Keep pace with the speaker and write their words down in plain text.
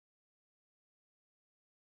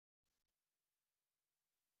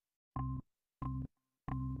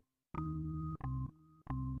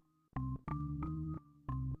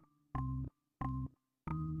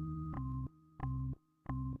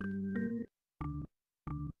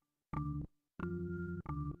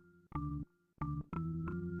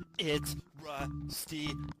It's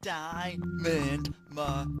Rusty Diamond,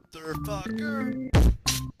 motherfucker.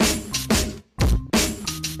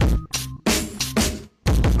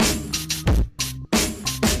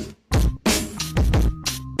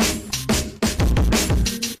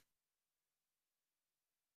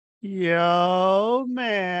 Yo,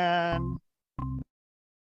 man.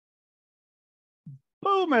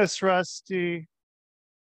 Boom, Miss Rusty.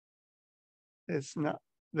 It's not.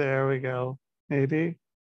 There we go. Maybe.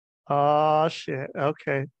 Oh, shit.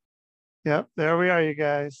 Okay. Yep. There we are, you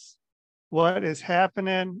guys. What is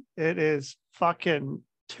happening? It is fucking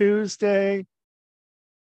Tuesday,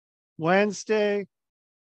 Wednesday.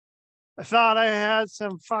 I thought I had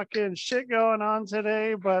some fucking shit going on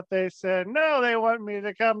today, but they said, no, they want me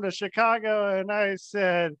to come to Chicago. And I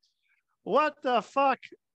said, what the fuck?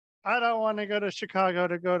 I don't want to go to Chicago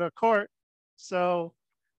to go to court. So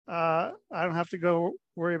I don't have to go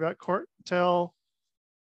worry about court until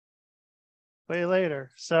way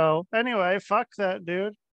later. So anyway, fuck that,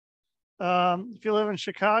 dude. If you live in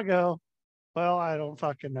Chicago, well, I don't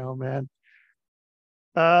fucking know, man.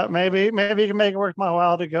 Maybe you can make it worth my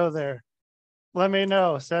while to go there. Let me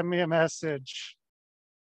know. Send me a message.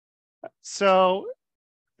 So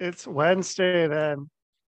it's Wednesday then.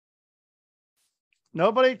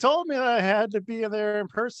 Nobody told me that I had to be there in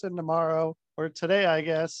person tomorrow or today, I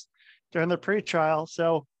guess, during the pre-trial.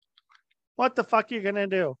 So what the fuck are you gonna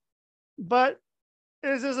do? But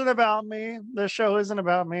this isn't about me. The show isn't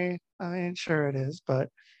about me. I mean, sure it is, but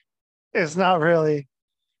it's not really.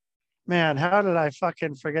 Man, how did I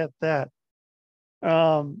fucking forget that?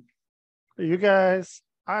 You guys,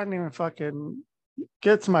 I didn't even fucking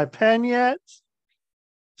get to my pen yet.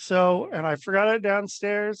 So, and I forgot it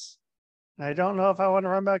downstairs. And I don't know if I want to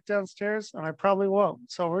run back downstairs, and I probably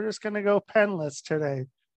won't. So we're just gonna go penless today.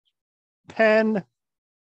 Pen,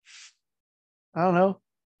 I don't know,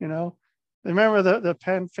 Remember the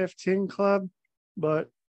Pen 15 Club, but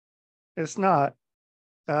it's not.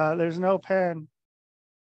 There's no pen.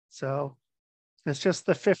 So it's just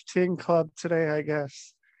the 15 Club today, I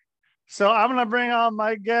guess. So I'm gonna bring on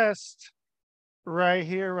my guest right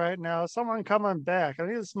here, right now. Someone coming back. I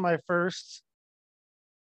think this is my first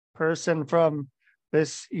person from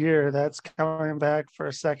this year that's coming back for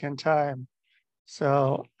a second time.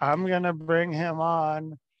 So I'm gonna bring him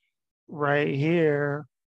on right here,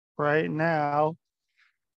 right now,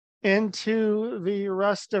 into the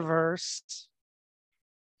Rustiverse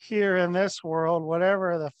here in this world,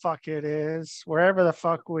 whatever the fuck it is, wherever the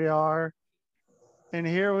fuck we are. And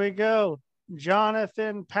here we go.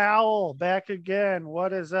 Jonathan Powell back again.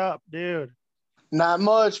 What is up, dude? Not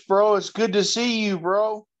much, bro. It's good to see you,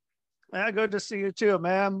 bro. Yeah, good to see you too,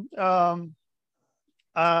 man. Yeah,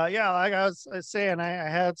 like I was saying, I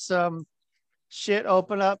had some shit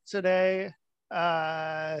open up today.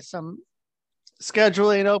 Some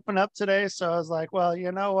scheduling open up today. So I was like, well,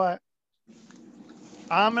 you know what?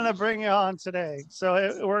 I'm gonna bring you on today. So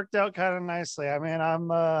it worked out kind of nicely. I mean,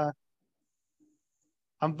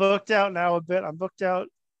 I'm booked out now a bit. I'm booked out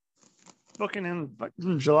booking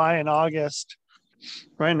in July and August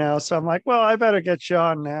right now. So I'm like, well, I better get you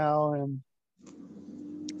on now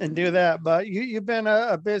and do that. But you've been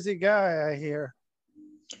a busy guy, I hear.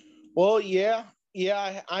 Well, yeah,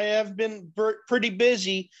 I have been pretty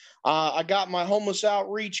busy. I got my homeless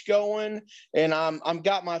outreach going, and I'm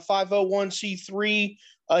got my 501c3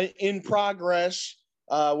 in progress.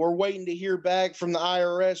 We're waiting to hear back from the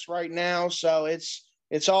IRS right now, so it's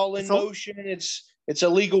all in motion. It's a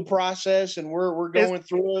legal process, and we're going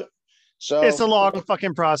through it. So it's a long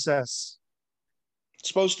fucking process. It's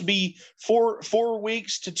supposed to be 4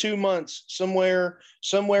 weeks to 2 months, somewhere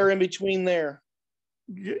in between there.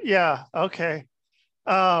 Yeah. Okay.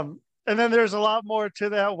 And then there's a lot more to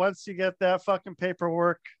that once you get that fucking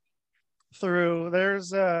paperwork through.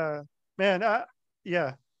 There's man,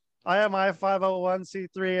 yeah. I have my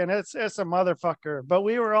 501c3 and it's a motherfucker. But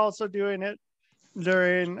we were also doing it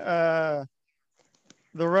during the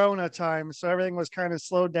Rona time, so everything was kind of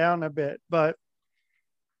slowed down a bit. But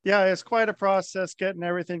yeah, it's quite a process getting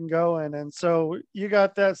everything going. And so you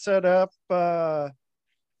got that set up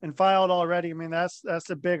and filed already. I mean, that's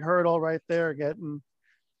a big hurdle right there, getting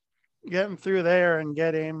through there and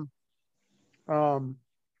getting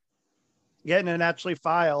it actually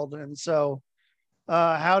filed. And so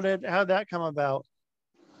how'd that come about?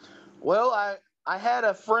 Well, I had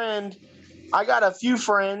a friend. I got a few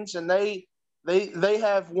friends, and they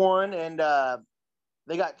have one, and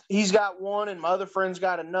he's got one, and my other friend's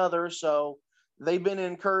got another. So they've been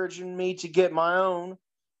encouraging me to get my own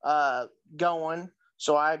going.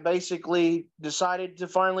 So I basically decided to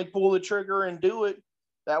finally pull the trigger and do it.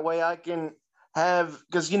 That way I can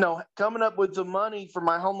because coming up with the money for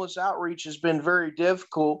my homeless outreach has been very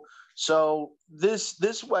difficult. So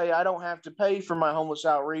this way I don't have to pay for my homeless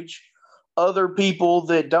outreach. Other people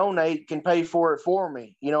that donate can pay for it for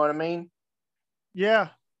me. You know what I mean? Yeah.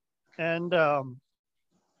 And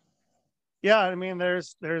yeah, I mean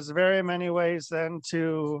there's very many ways then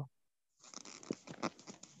to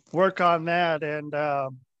work on that. And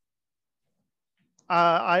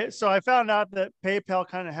I found out that PayPal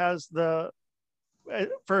kind of has the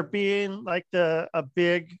for being like a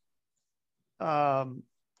big um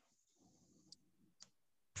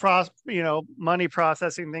money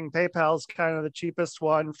processing thing. PayPal's kind of the cheapest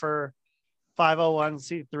one for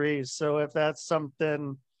 501c3s. So if that's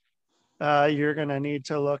something you're going to need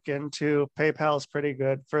to look into, PayPal's pretty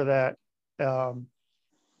good for that. Um,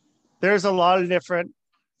 there's a lot of different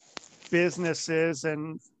businesses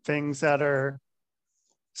and things that are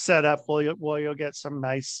set up you'll get some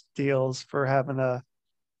nice deals for having a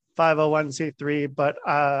 501c3, but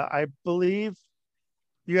I believe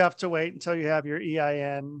you have to wait until you have your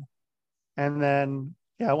EIN, and then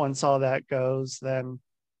yeah, once all that goes, then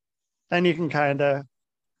you can kind of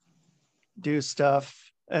do stuff.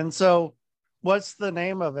 And so, what's the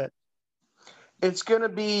name of it? It's gonna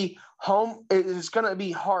be home. It's gonna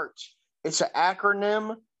be HEART. It's an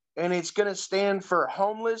acronym, and it's gonna stand for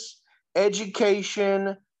Homeless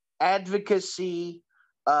Education Advocacy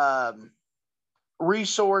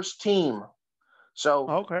Resource Team. So,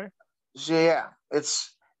 Okay. so yeah,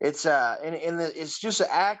 it's just an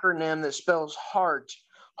acronym that spells HEART,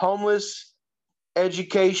 Homeless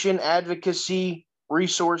Education Advocacy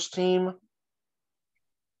Resource Team.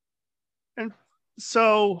 And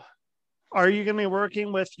so, are you going to be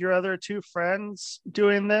working with your other two friends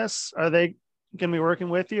doing this? Are they going to be working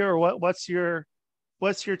with you, or what's your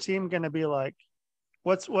team going to be like?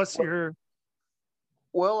 What's your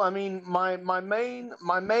Well, I mean, my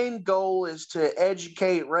main goal is to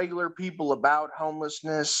educate regular people about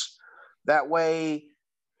homelessness. That way,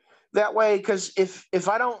 because if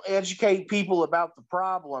I don't educate people about the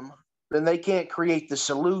problem, then they can't create the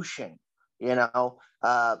solution. You know.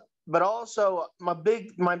 But also, my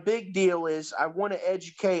big deal is I want to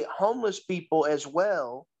educate homeless people as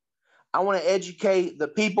well. I want to educate the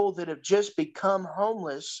people that have just become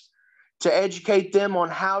homeless, to educate them on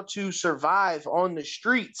how to survive on the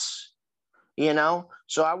streets.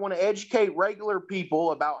 So I want to educate regular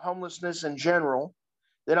people about homelessness in general.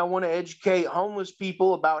 Then I want to educate homeless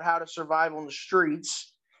people about how to survive on the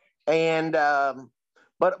streets. And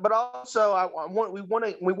but also we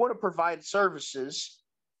want to provide services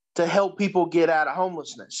to help people get out of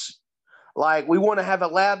homelessness. Like, we want to have a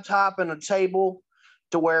laptop and a table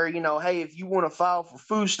to where, hey, if you want to file for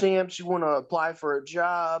food stamps, you want to apply for a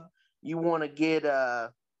job, you want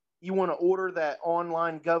to you want to order that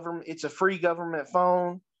online government, it's a free government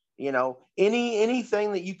phone,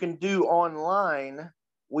 anything that you can do online,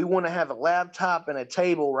 we want to have a laptop and a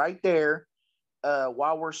table right there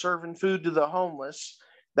while we're serving food to the homeless.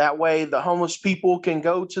 That way, the homeless people can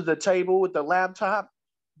go to the table with the laptop,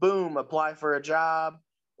 boom, apply for a job,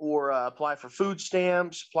 or apply for food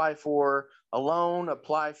stamps, apply for a loan,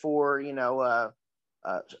 apply for a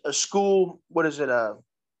school. What is it? A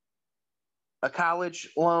college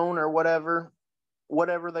loan or whatever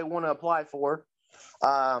they want to apply for.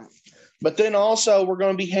 Um, but then also, we're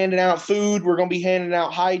going to be handing out food. We're going to be handing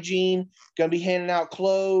out hygiene. Going to be handing out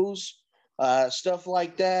clothes, stuff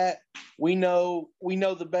like that. We know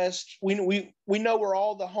the best. We know where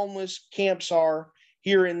all the homeless camps are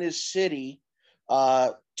here in this city,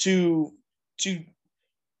 to to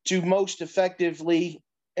to most effectively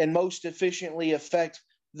and most efficiently affect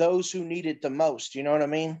those who need it the most. You know what I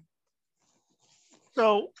mean?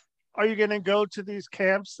 so are you going to go to these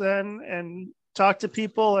camps then and talk to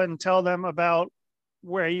people and tell them about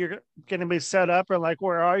where you're going to be set up, or like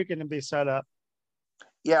where are you going to be set up?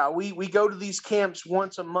 Yeah, we go to these camps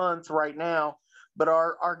once a month right now, but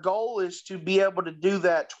our goal is to be able to do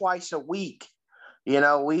that twice a week.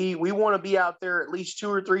 We want to be out there at least 2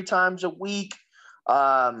 or 3 times a week.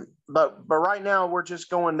 But right now we're just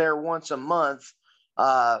going there once a month.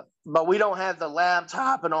 But we don't have the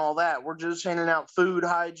laptop and all that. We're just handing out food,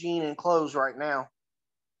 hygiene, and clothes right now.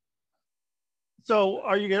 So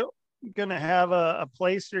are you going to have a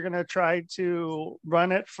place you're going to try to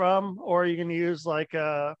run it from, or are you going to use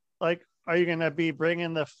are you going to be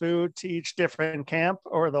bringing the food to each different camp,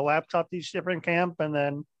 or the laptop to each different camp, and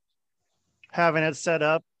then having it set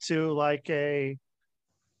up to like a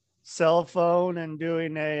cell phone and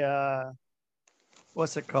doing a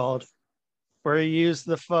what's it called, where you use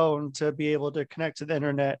the phone to be able to connect to the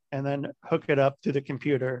internet and then hook it up to the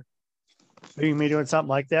computer? Are you gonna be doing something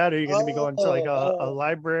like that? Or are you gonna be going to like a Oh,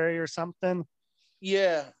 library or something?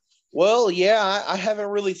 yeah. Well, yeah, I haven't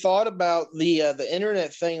really thought about the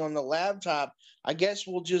internet thing on the laptop. I guess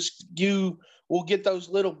we'll get those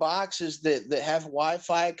little boxes that have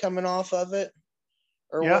Wi-Fi coming off of it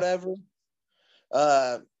or Yeah, whatever.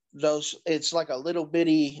 Uh, those it's like a little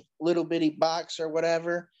bitty box or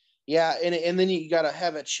whatever. Yeah, and then you got to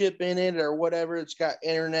have a chip in it or whatever. It's got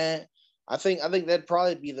internet. I think that'd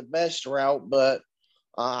probably be the best route, but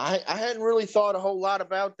I hadn't really thought a whole lot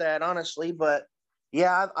about that honestly. But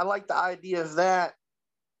yeah, I like the idea of that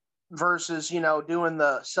versus doing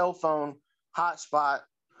the cell phone hotspot.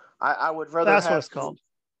 I would rather that's what have it's called.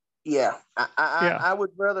 yeah Yeah. I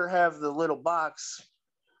would rather have the little box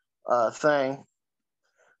thing.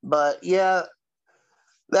 But yeah,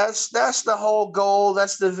 that's the whole goal.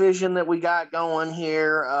 That's the vision that we got going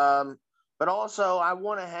here. But also, I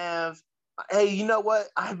want to have. Hey, you know what?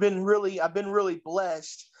 I've been really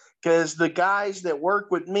blessed because the guys that work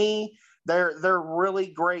with me, they're really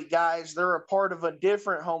great guys. They're a part of a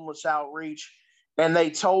different homeless outreach, and they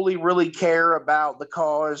totally really care about the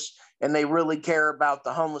cause, and they really care about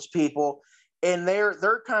the homeless people. And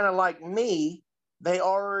they're kind of like me. They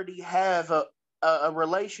already have a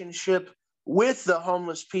relationship with the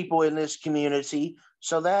homeless people in this community.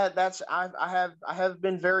 So that's I have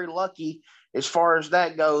been very lucky as far as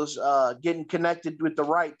that goes, getting connected with the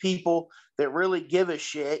right people that really give a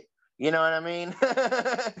shit. You know what I mean?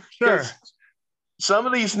 Sure. Because some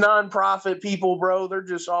of these nonprofit people, bro, they're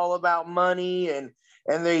just all about money, and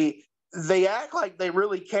they act like they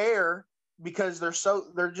really care because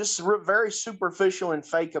they're just very superficial and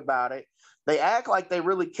fake about it. They act like they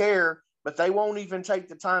really care, but they won't even take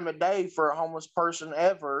the time of day for a homeless person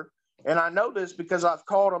ever. And I know this because I've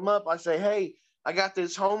called them up. I say, hey, I got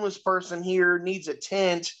this homeless person here needs a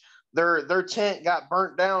tent. Their tent got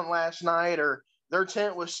burnt down last night, or their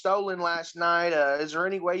tent was stolen last night. Is there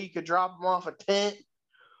any way you could drop them off a tent?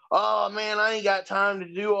 Oh man, I ain't got time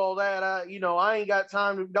to do all that. I ain't got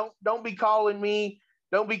time to. Don't be calling me.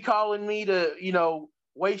 Don't be calling me to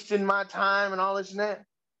wasting my time and all this and that.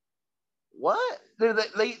 What?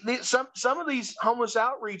 Some of these homeless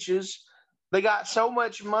outreaches, they got so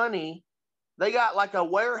much money. They got like a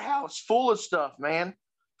warehouse full of stuff, man,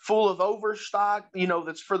 full of overstock.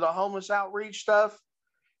 That's for the homeless outreach stuff.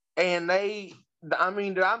 And I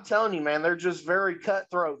mean, dude, I'm telling you, man, they're just very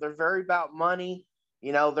cutthroat. They're very about money.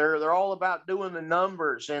 They're all about doing the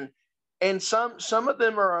numbers, and some of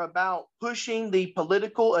them are about pushing the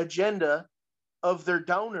political agenda of their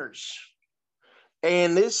donors.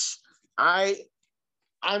 And this, I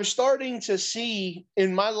I'm starting to see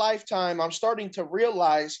in my lifetime, I'm starting to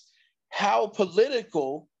realize how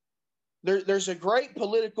political there's a great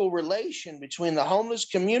political relation between the homeless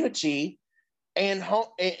community and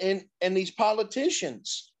these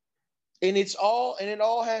politicians. And it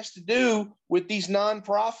all has to do with these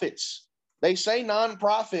nonprofits. They say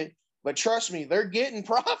nonprofit, but trust me, they're getting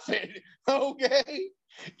profit. Okay.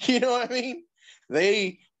 You know what I mean?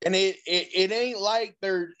 They and it ain't like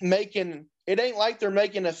they're making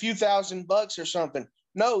a few $1,000s or something.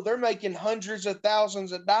 No, they're making hundreds of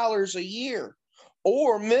thousands of dollars a year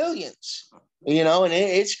or millions. And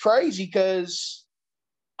it's crazy because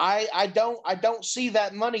I don't see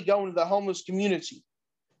that money going to the homeless community,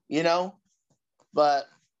 you know, but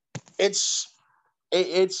it's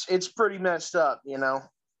it's pretty messed up.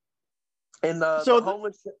 And the So,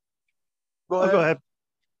 homeless. Go oh, go ahead. ahead.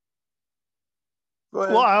 Go Well,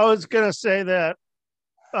 ahead. I was gonna say that.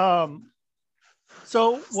 Um,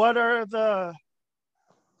 so what are the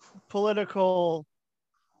political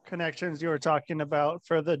connections you were talking about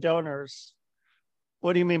for the donors?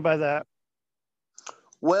 What do you mean by that?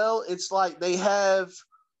 Well, it's like they'll have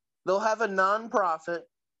a nonprofit,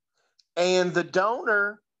 and the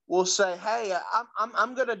donor will say, "Hey,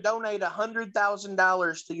 I'm going to donate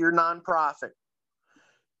 $100,000 to your nonprofit,"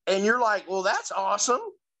 and you're like, "Well, that's awesome,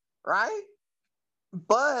 right?"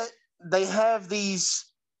 But they have these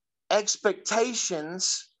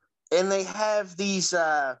expectations, and they have these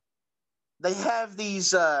they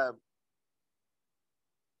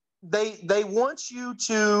want you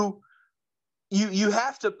to you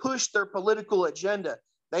have to push their political agenda.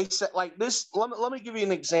 They say like this. Let me give you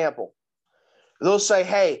an example. They'll say,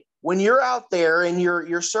 "Hey, when you're out there and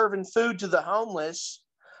you're serving food to the homeless,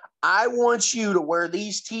 I want you to wear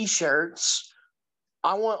these T-shirts.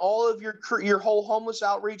 I want all of your whole homeless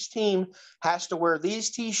outreach team has to wear these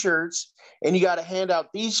T-shirts, and you got to hand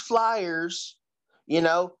out these flyers.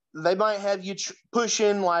 They might have you push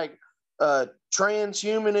in like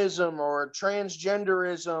transhumanism or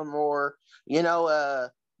transgenderism or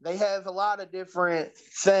They have a lot of different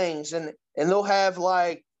things, and they'll have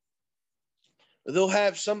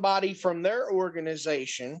somebody from their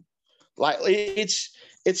organization. Like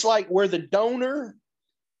it's like where the donor,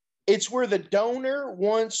 it's where the donor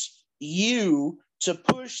wants you to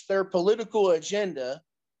push their political agenda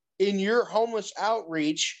in your homeless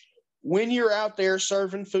outreach when you're out there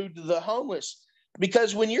serving food to the homeless.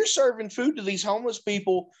 Because when you're serving food to these homeless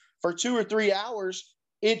people for 2 or 3 hours,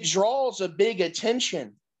 it draws a big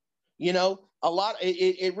attention. You know,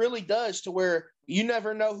 it really does, to where you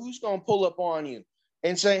never know who's going to pull up on you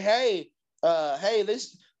and say, hey,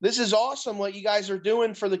 this is awesome what you guys are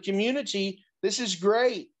doing for the community. This is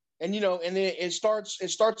great. And, you know, and then it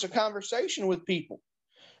starts a conversation with people,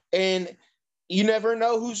 and you never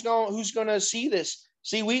know who's going to see this.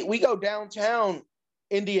 See, we go downtown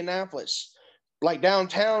Indianapolis, like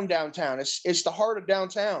downtown. It's the heart of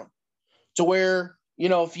downtown, to where, you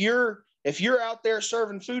know, if you're out there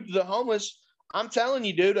serving food to the homeless, I'm telling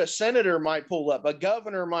you, dude, a senator might pull up, a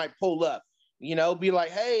governor might pull up, you know, be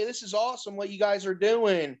like, hey, this is awesome what you guys are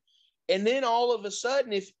doing. And then all of a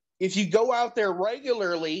sudden, if you go out there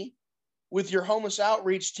regularly with your homeless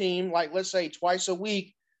outreach team, like let's say twice a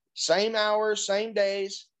week, same hours, same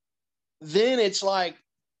days, then it's like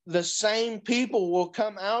the same people will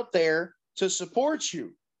come out there to support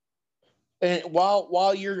you, and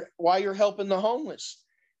while you're helping the homeless.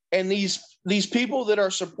 And these people that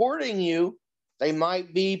are supporting you, they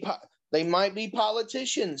might be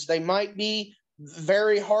politicians, they might be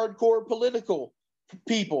very hardcore political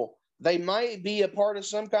people, they might be a part of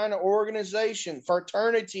some kind of organization,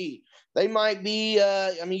 fraternity, they might be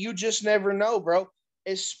I mean, you just never know, bro.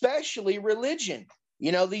 Especially religion.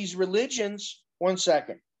 You know, these religions, one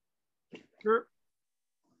second. Sure.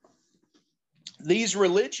 These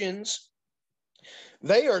religions,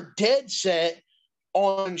 they are dead set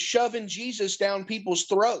on shoving Jesus down people's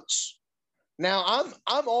throats. Now,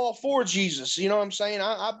 I'm all for Jesus. You know what I'm saying?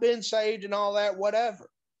 I've been saved and all that, whatever.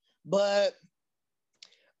 But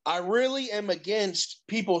I really am against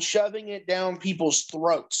people shoving it down people's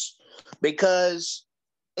throats, because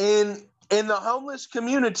in the homeless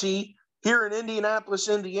community here in Indianapolis,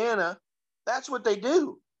 Indiana, that's what they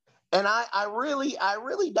do. And I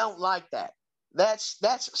really don't like that. That's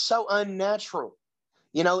so unnatural.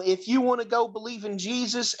 You know, if you want to go believe in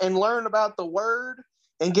Jesus and learn about the word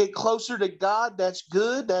and get closer to God, that's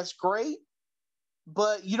good. That's great.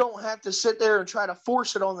 But you don't have to sit there and try to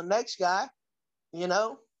force it on the next guy, you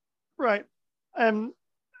know? Right. And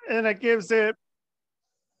it gives it,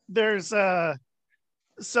 there's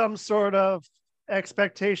some sort of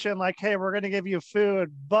expectation like, hey, we're going to give you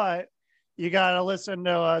food, but you got to listen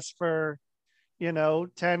to us for, 10,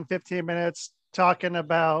 15 minutes talking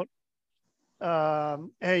about,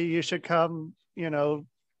 hey, you should come,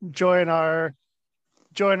 join our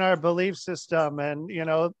belief system. And,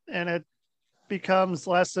 and it becomes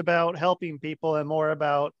less about helping people and more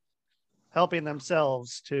about helping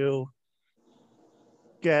themselves to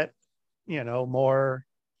get,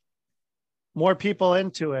 more people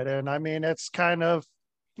into it. And I mean, it's kind of,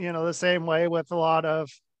 the same way with a lot of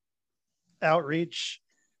outreach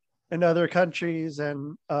in other countries,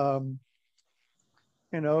 and,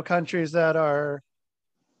 countries that are,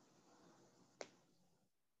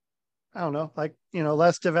 I don't know, like,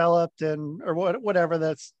 less developed, and, or whatever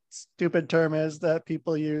that stupid term is that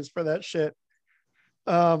people use for that shit.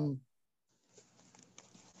 And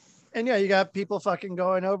yeah, you got people fucking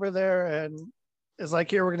going over there, and it's like,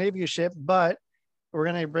 here, we're gonna give you shit, but we're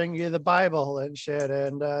gonna bring you the Bible and shit.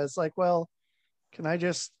 And it's like, well, can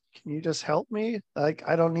you just help me? Like,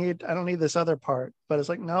 I don't need this other part. But it's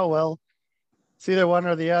like, no, well, it's either one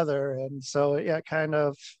or the other. And so yeah, kind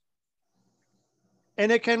of,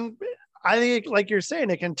 and it can, I think, like you're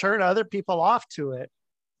saying, it can turn other people off to it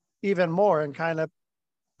even more and kind of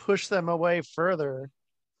push them away further.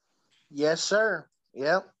 Yes, sir.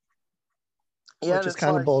 Yep. Yeah, which is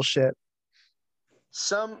kind of bullshit.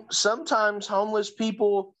 Sometimes homeless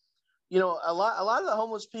people, a lot of the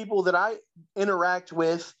homeless people that I interact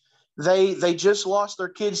with, they just lost their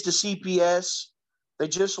kids to CPS, they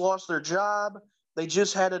just lost their job, they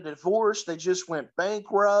just had a divorce, they just went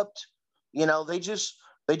bankrupt, they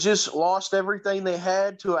just lost everything they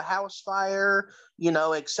had to a house fire,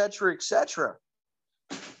 et cetera, et cetera.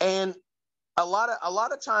 And a lot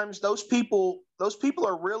of times those people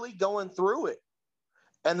are really going through it,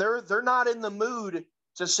 and they're not in the mood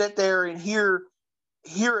to sit there and hear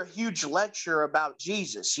a huge lecture about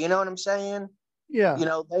Jesus. You know what I'm saying? Yeah.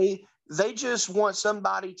 They just want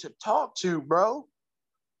somebody to talk to, bro.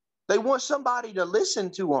 They want somebody to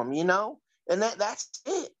listen to them, and that's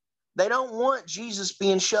it. They don't want Jesus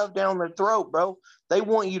being shoved down their throat, bro. They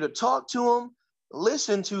want you to talk to them,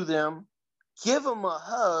 listen to them, give them a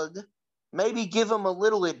hug, maybe give them a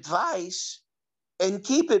little advice, and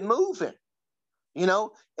keep it moving. You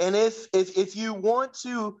know, and if you want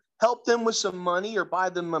to help them with some money or buy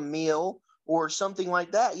them a meal or something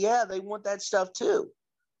like that, yeah, they want that stuff too.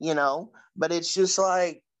 You know, but it's just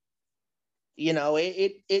like, you know,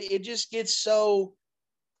 it just gets so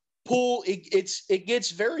it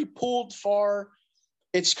gets very pulled far.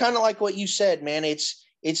 It's kind of like what you said, man.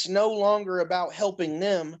 It's no longer about helping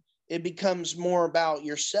them. It becomes more about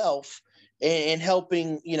yourself and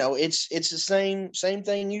helping. You know, it's the same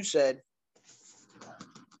thing you said.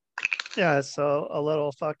 Yeah, so a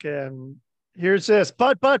little fucking here's this,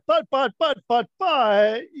 but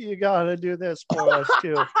you gotta do this for us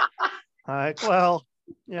too. Like, well,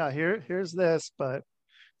 yeah, here's this, but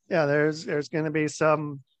yeah, there's gonna be a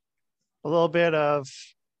little bit of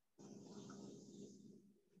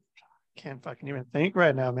can't fucking even think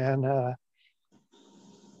right now, man.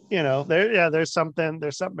 You know, there's something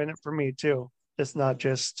in it for me too. It's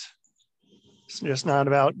just not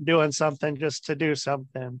about doing something just to do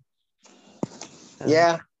something. And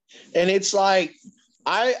Yeah, and it's like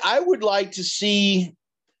I would like to see,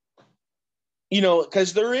 you know,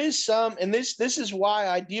 because there is some, and this is why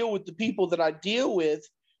I deal with the people that I deal with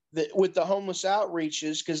with the homeless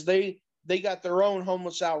outreaches, because they got their own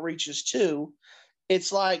homeless outreaches too.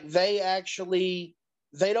 It's like they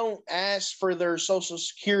don't ask for their social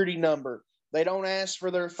security number, they don't ask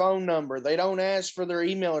for their phone number, they don't ask for their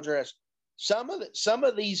email address. Some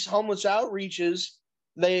of these homeless outreaches,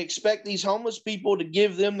 they expect these homeless people to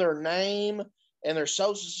give them their name and their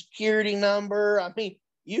social security number. I mean,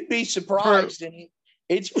 you'd be for surprised, and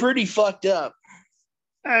it's pretty fucked up.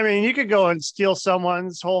 I mean, you could go and steal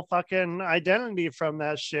someone's whole fucking identity from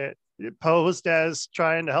that shit, posed as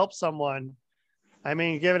trying to help someone. I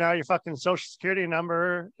mean, giving out your fucking social security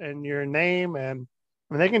number and your name, and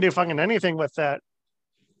I mean, they can do fucking anything with that.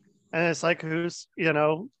 And it's like, who's, you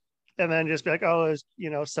know, and then just be like, oh, it's, you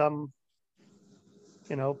know, some,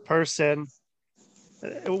 you know, person.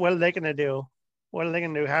 What are they going to do? What are they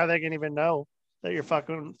going to do? How are they going to even know that you're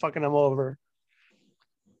fucking them over?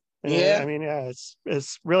 And I Yeah, mean, yeah,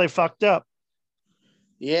 it's really fucked up.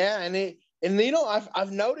 yeah, and you know,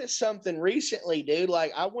 I've noticed something recently, dude.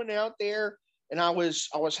 Like I went out there and I was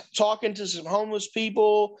talking to some homeless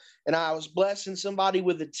people, and I was blessing somebody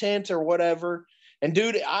with a tent or whatever. And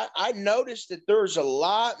dude, I noticed that there's a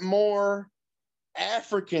lot more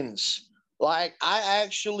Africans. Like I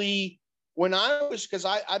actually, when I was, because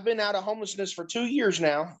I've been out of homelessness for 2 years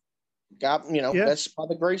now. God, you know, Yeah, that's by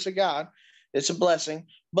the grace of God. It's a blessing.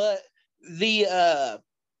 But the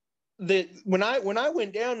when I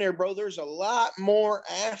went down there, bro, there's a lot more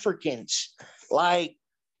Africans. Like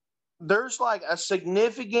there's like a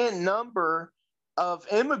significant number of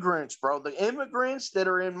immigrants, bro. The immigrants that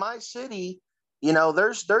are in my city, you know,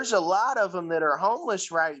 there's a lot of them that are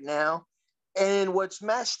homeless right now. And what's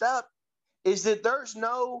messed up is that there's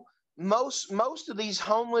no most of these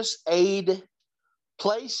homeless aid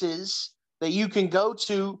places that you can go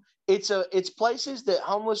to. It's places that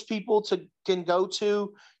homeless people can go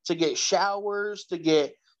to get showers,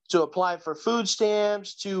 to apply for food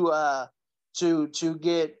stamps, to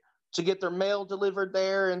get their mail delivered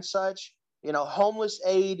there and such. You know, homeless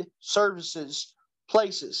aid services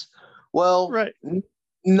places. Well, right.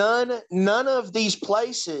 none of these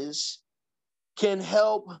places can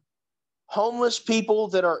help homeless people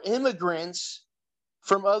that are immigrants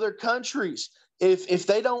from other countries. If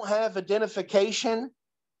they don't have identification,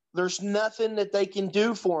 there's nothing that they can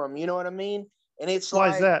do for them. You know what I mean? And it's Why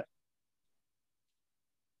is like, that?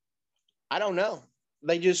 I don't know.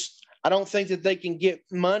 I don't think that they can get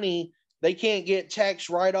money. They can't get tax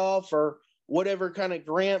write off or whatever kind of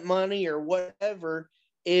grant money or whatever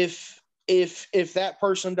if that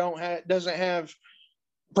person doesn't have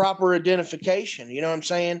proper identification. You know what I'm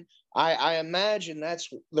saying? I imagine that's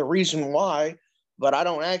the reason why, but I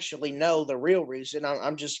don't actually know the real reason.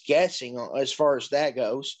 I'm just guessing as far as that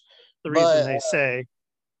goes. The reason But they say,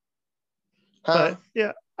 huh? but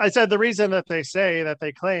yeah, I said the reason that they say that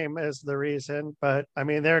they claim is the reason, but I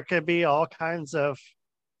mean, there could be all kinds of,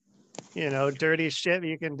 you know, dirty shit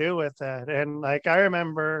you can do with that. And like, I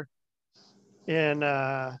remember in,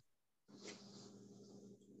 up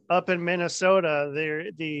in Minnesota,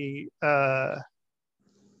 the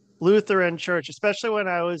Lutheran church, especially when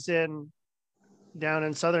I was down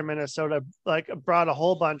in southern Minnesota, like brought a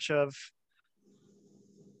whole bunch of,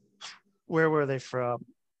 where were they from?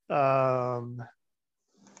 Um,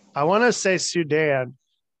 I want to say Sudan,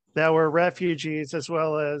 that were refugees as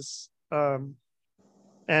well as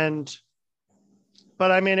And, but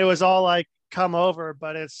I mean, it was all like, come over,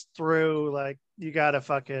 but it's through like, you got to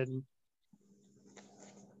fucking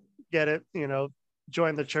get it,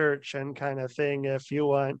 join the church and kind of thing. If you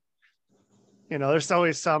want, there's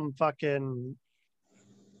always some fucking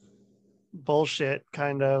bullshit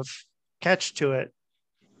kind of catch to it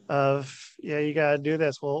of, yeah, you got to do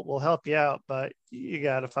this. We'll help you out, but you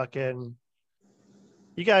got to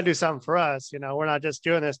do something for us. We're not just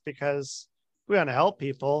doing this because we want to help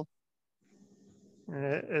people. And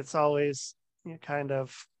it's always kind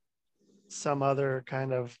of some other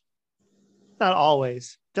kind of, not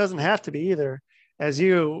always, doesn't have to be either, as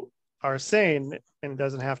you are saying, and it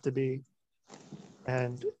doesn't have to be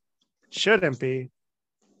and shouldn't be.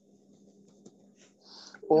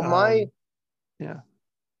 Well, yeah.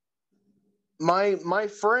 My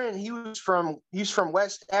friend, he's from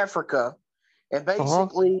West Africa, and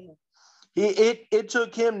basically it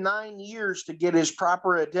took him 9 years to get his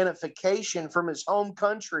proper identification from his home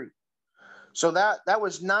country. So that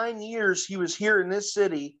was 9 years he was here in this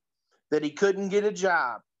city that he couldn't get a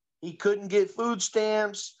job. He couldn't get food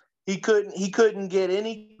stamps. He couldn't get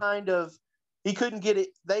any kind of, he couldn't get it.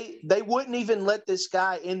 They wouldn't even let this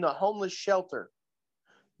guy in the homeless shelter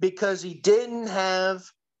because he did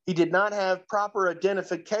not have proper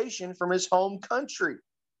identification from his home country.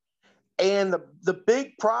 And the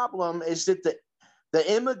big problem is that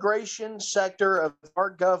the immigration sector of our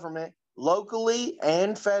government, locally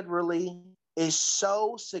and federally, is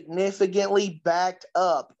so significantly backed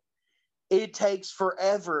up. It takes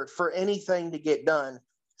forever for anything to get done,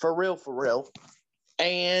 for real.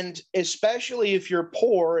 And especially if you're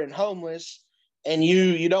poor and homeless and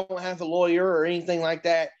you don't have a lawyer or anything like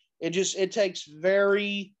that, it takes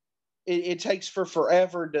for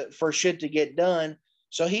forever for shit to get done.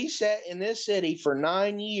 So he sat in this city for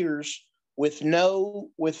 9 years with no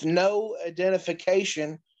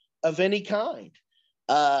identification of any kind.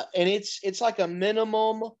 And it's like a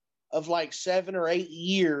minimum of like 7 or 8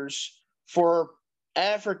 years for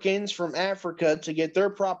Africans from Africa to get their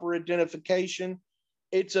proper identification.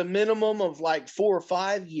 It's a minimum of like 4 or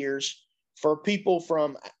 5 years for people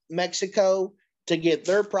from Mexico to get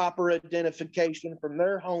their proper identification from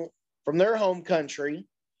their home country.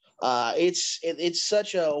 It's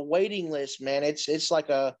such a waiting list, man. It's like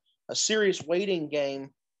a serious waiting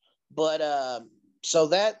game. But so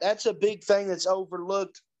that's a big thing that's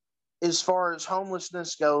overlooked as far as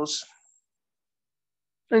homelessness goes.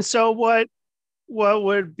 And so what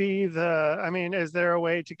would be is there a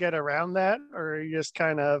way to get around that, or are you just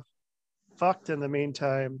kind of fucked in the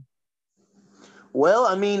meantime? Well,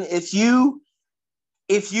 I mean, if you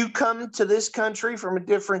come to this country from a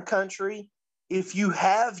different country, if you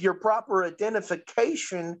have your proper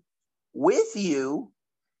identification with you,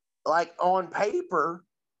 like on paper,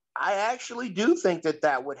 I actually do think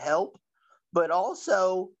that would help. But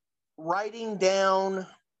also writing down,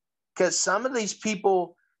 because some of these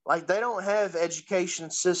people, like, they don't have education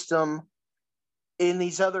system in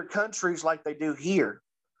these other countries like they do here.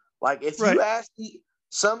 Like, if you ask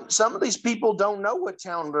some of these people don't know what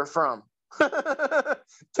town they're from. they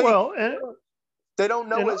don't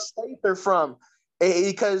know what state they're from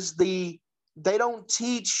because they don't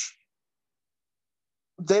teach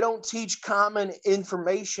common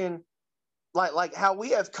information like how we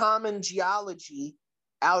have common geology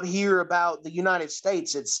out here about the United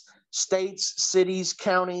States. It's states, cities,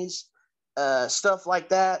 counties, stuff like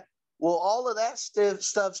that. Well, all of that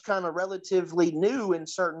stuff's kind of relatively new in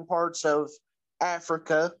certain parts of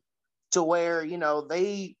Africa, to where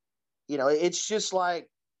it's just like,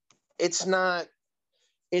 it's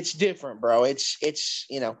different, bro. It's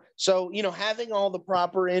so having all the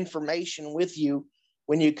proper information with you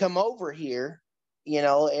when you come over here,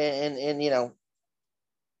 and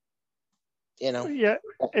yeah.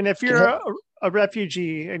 And if you're a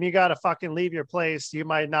refugee and you got to fucking leave your place, you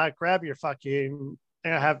might not grab your fucking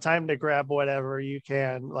have time to grab whatever you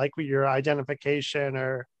can, like with your identification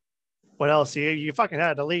or what else. You fucking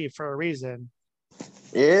had to leave for a reason.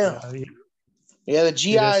 Yeah.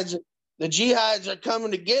 The jihads are coming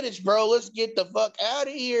to get us, bro. Let's get the fuck out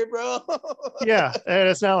of here, bro. Yeah. And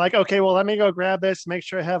it's not like, okay, well, let me go grab this, make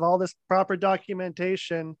sure I have all this proper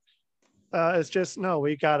documentation. It's just, no,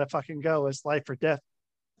 we gotta fucking go. It's life or death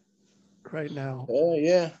right now. Oh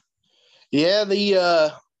yeah.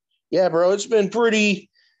 Yeah, bro, it's been pretty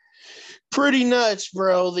nuts,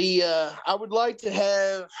 bro. I would like to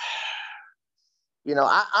have,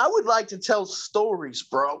 I would like to tell stories,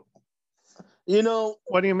 bro.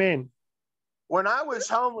 What do you mean? When I was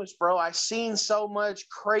homeless, bro, I seen so much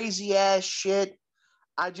crazy ass shit.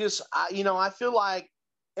 I feel like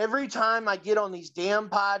every time I get on these damn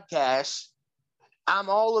podcasts, I'm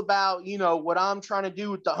all about, what I'm trying to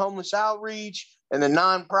do with the homeless outreach and the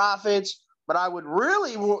nonprofits. But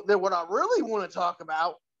what I really want to talk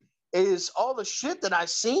about is all the shit that I've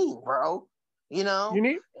seen, bro. You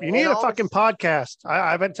need And a all the fucking podcast.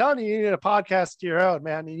 I've been telling you, you need a podcast to your own,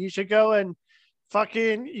 man. And you should go and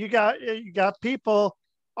fucking you got people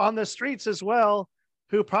on the streets as well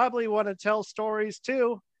who probably want to tell stories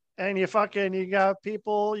too. And you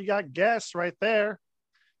got guests right there.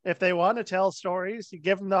 If they want to tell stories, you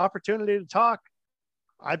give them the opportunity to talk.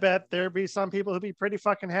 I bet there'd be some people who'd be pretty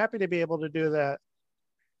fucking happy to be able to do that.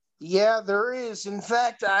 Yeah, there is. In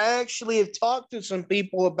fact, I actually have talked to some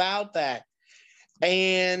people about that.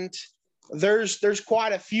 And there's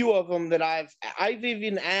quite a few of them that I've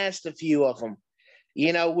even asked a few of them,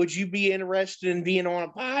 would you be interested in being on a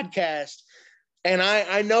podcast? And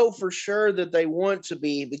I know for sure that they want to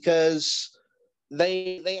be, because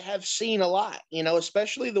they have seen a lot,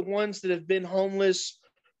 especially the ones that have been homeless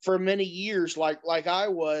for many years, like I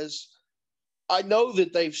was. I know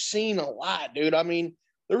that they've seen a lot, dude. I mean,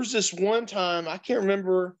 there was this one time, I can't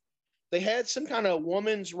remember, they had some kind of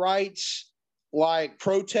women's rights like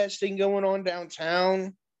protesting going on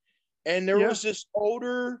downtown, and there was an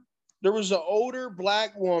older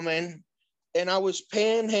black woman, and I was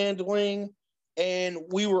panhandling, and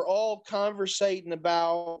we were all conversating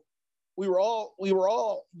about, we were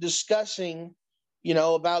all discussing,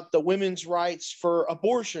 about the women's rights for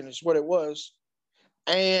abortion is what it was.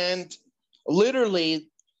 And literally,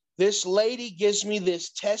 this lady gives me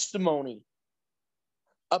this testimony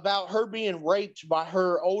about her being raped by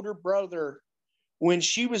her older brother when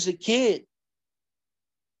she was a kid,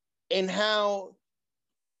 and how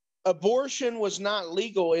abortion was not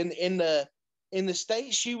legal in the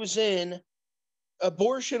state she was in.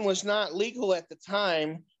 Abortion was not legal at the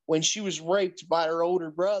time when she was raped by her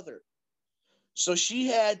older brother. So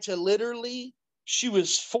she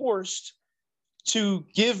was forced to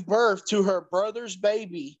give birth to her brother's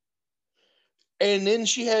baby. And then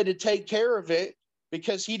she had to take care of it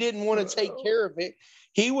because he didn't want to take care of it.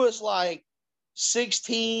 He was like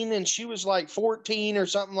 16 and she was like 14 or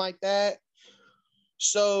something like that.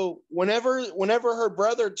 So whenever her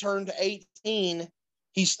brother turned 18,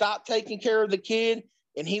 he stopped taking care of the kid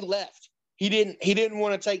and he left. He didn't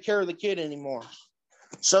want to take care of the kid anymore.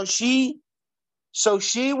 So she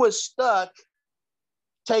was stuck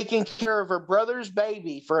taking care of her brother's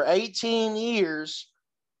baby for 18 years,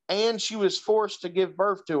 and she was forced to give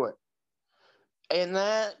birth to it. And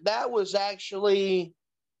that was actually,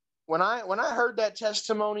 when I heard that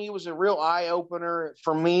testimony, it was a real eye opener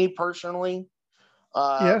for me personally.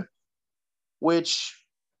 Which,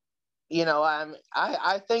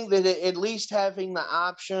 I think that at least having the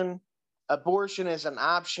option, abortion is an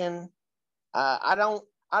option. I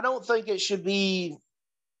don't think it should be.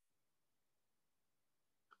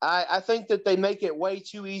 I think that they make it way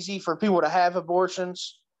too easy for people to have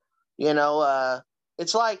abortions.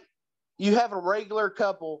 It's like you have a regular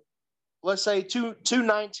couple, let's say two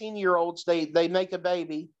 19-year-olds, they make a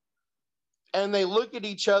baby, and they look at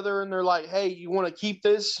each other and they're like, hey, you want to keep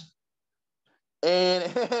this?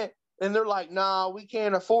 And and they're like, nah, we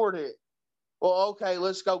can't afford it. Well, okay,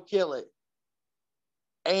 let's go kill it.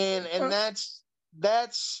 And that's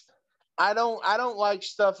I don't like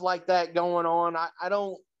stuff like that going on. I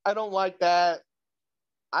don't like that.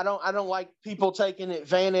 I don't like people taking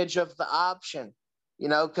advantage of the option,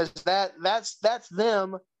 because that's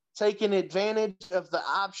them taking advantage of the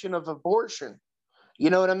option of abortion. You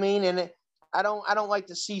know what I mean? And I don't like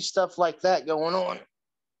to see stuff like that going on.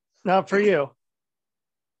 Not for you.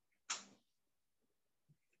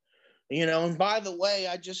 And by the way,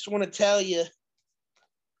 I just want to tell you,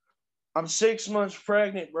 I'm 6 months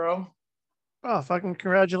pregnant, bro. Oh, fucking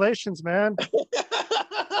congratulations, man.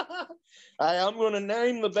 I'm going to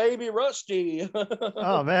name the baby Rusty.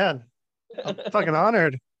 Oh, man. I'm fucking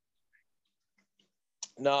honored.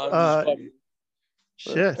 No, I'm just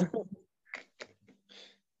shit.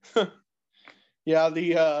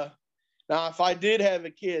 Yeah, now if I did have a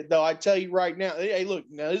kid, though, I tell you right now, hey, look,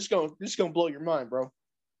 now this is gonna blow your mind, bro.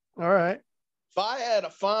 All right. If I had a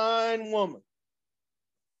fine woman.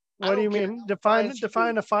 What do you mean?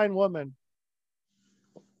 Define a fine woman.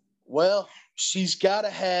 Well, she's got to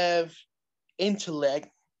have intellect.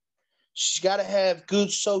 She's got to have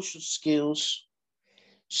good social skills.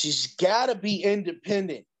 She's got to be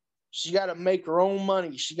independent. She got to make her own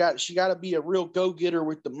money. She got to be a real go-getter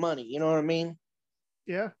with the money. You know what I mean?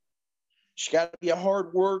 Yeah. She got to be a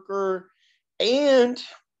hard worker, and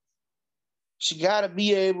she got to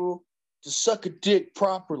be able to suck a dick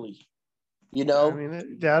properly. I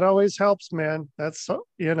mean, that always helps, man. That's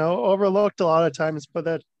overlooked a lot of times,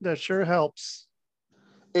 but that sure helps.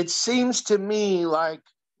 it seems to me like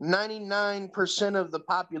 99% of the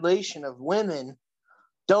population of women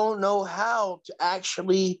don't know how to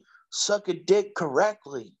actually suck a dick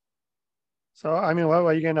correctly. So, I mean, what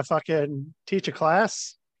are you going to fucking teach a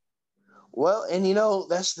class? Well, and you know,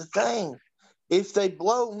 that's the thing. If they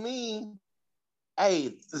blow me,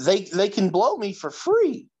 hey, they can blow me for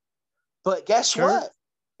free. But guess Sure. what?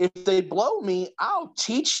 If they blow me, I'll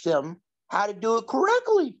teach them how to do it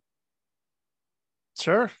correctly.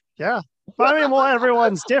 Sure. Yeah. But I mean, well,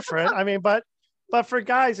 everyone's different. I mean, but for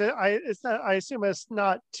guys, it's not, I assume it's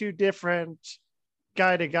not too different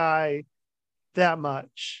guy to guy that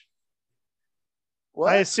much. I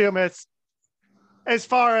What? assume it's as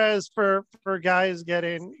far as for guys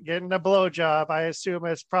getting a blowjob, I assume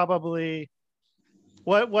it's probably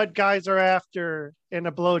what guys are after in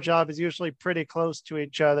a blowjob is usually pretty close to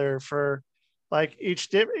each other for like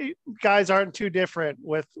guys aren't too different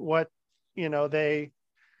with what they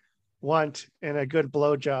want in a good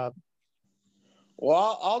blowjob.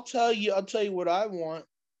 Well, I'll tell you what I want.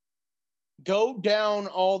 Go down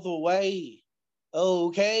all the way.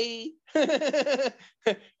 Okay.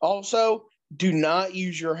 Also, do not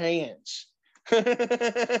use your hands.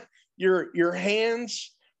 Your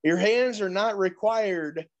hands are not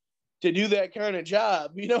required to do that kind of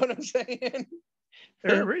job. You know what I'm saying?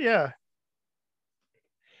 Yeah.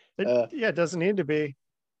 It doesn't need to be.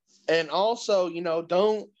 And also,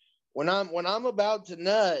 don't when I'm about to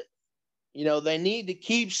nut, they need to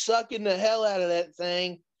keep sucking the hell out of that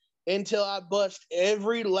thing until I bust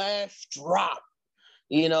every last drop.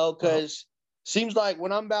 Because seems like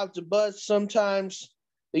when I'm about to bust, sometimes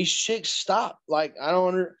these chicks stop. Like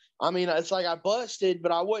I mean, it's like I busted,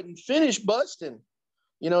 but I wouldn't finish busting.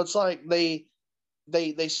 It's like they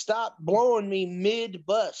stop blowing me mid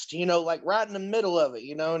bust. Like right in the middle of it.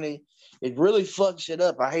 And it really fucks it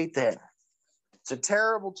up. I hate that. It's a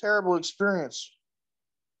terrible, terrible experience.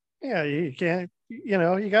 Yeah, you can't.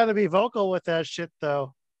 You got to be vocal with that shit,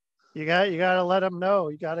 though. You got to let them know.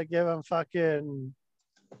 You got to give them fucking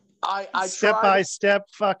I step by step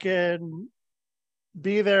fucking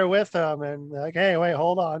be there with them and like, hey, wait,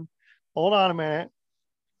 hold on a minute.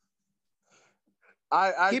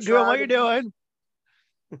 I keep doing what you're doing.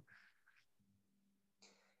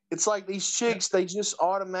 It's like these chicks, they just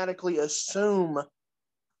automatically assume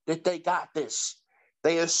that they got this.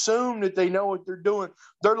 They assume that they know what they're doing.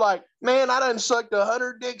 They're like, man, I done sucked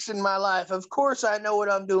 100 dicks in my life. Of course I know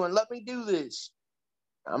what I'm doing. Let me do this.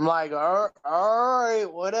 I'm like, all right,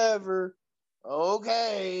 whatever.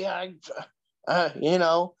 Okay. And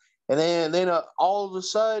then all of a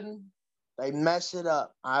sudden they mess it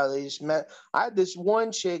up. I had this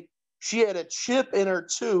one chick, she had a chip in her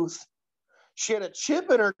tooth.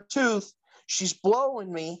 She's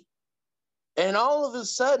blowing me. And all of a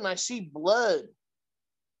sudden I see blood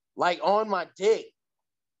like on my dick.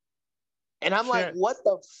 And I'm like, what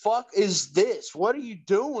the fuck is this? What are you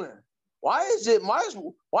doing? Why is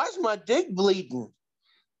my dick bleeding?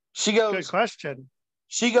 She goes, good question.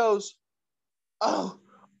 She goes, oh,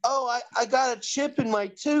 I got a chip in my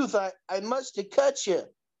tooth. I must have cut you.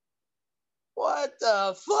 What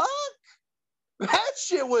the fuck? That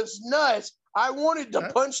shit was nuts. I wanted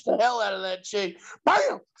to punch the hell out of that chick.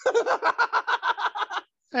 Bam!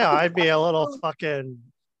 Yeah, I'd be a little fucking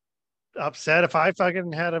upset if I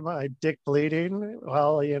fucking had my dick bleeding.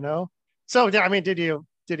 Well, So, I mean, did you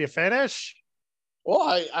finish? Well,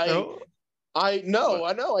 I know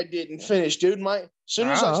I didn't finish, dude. As soon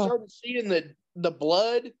as I started seeing the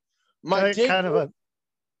blood, my dick went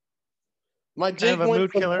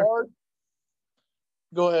from hard.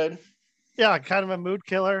 Go ahead. Yeah, kind of a mood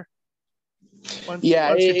killer. Once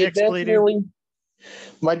your dick's definitely bleeding.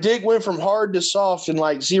 My dick went from hard to soft in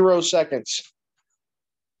like 0 seconds.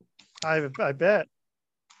 I bet.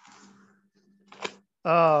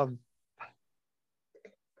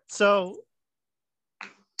 So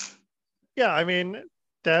yeah, I mean,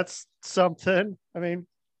 that's something. I mean,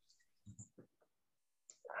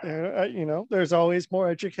 there's always more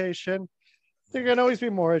education. There can always be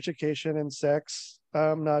more education in sex.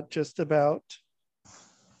 Not just about,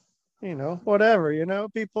 whatever,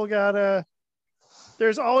 people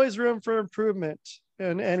there's always room for improvement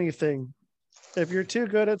in anything. If you're too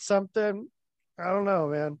good at something, I don't know,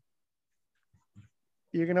 man.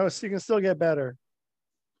 You can still get better.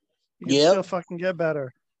 You can still fucking get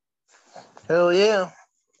better. Hell yeah.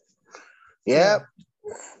 Yep.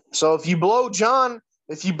 Yeah. So if you blow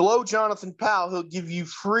Jonathan Powell, he'll give you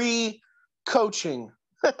free coaching.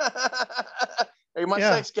 Hey, my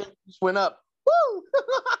sex game just went up. Woo!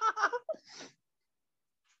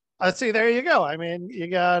 I see. There you go. I mean, you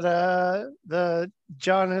got the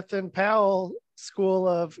Jonathan Powell school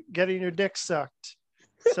of getting your dick sucked.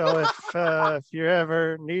 So if you're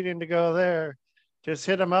ever needing to go there, just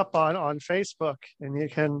hit them up on Facebook, and you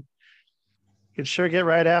can sure get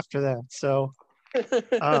right after that. So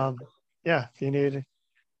yeah, if you need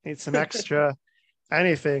some extra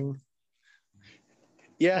anything.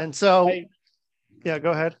 Yeah. And so Hey, yeah,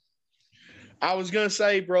 go ahead. I was gonna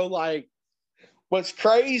say, bro, like what's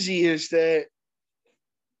crazy is that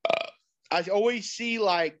I always see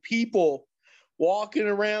like people walking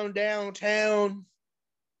around downtown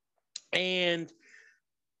and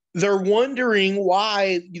they're wondering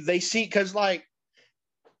why they see, because like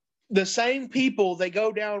the same people, they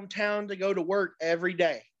go downtown to go to work every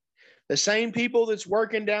day. The same people that's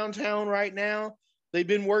working downtown right now, they've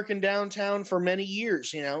been working downtown for many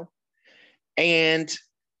years, you know? And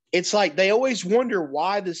it's like they always wonder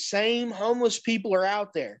why the same homeless people are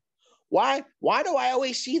out there. Why do I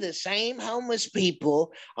always see the same homeless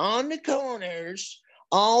people on the corners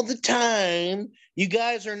all the time? You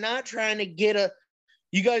guys are not trying to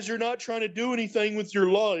do anything with your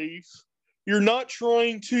life. You're not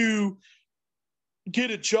trying to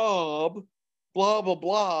get a job, blah blah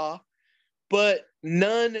blah. But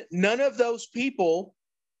none of those people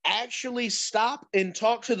actually stop and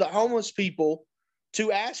talk to the homeless people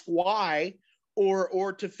to ask why,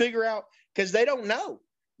 or to figure out, because they don't know.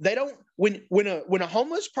 They don't, when a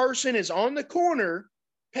homeless person is on the corner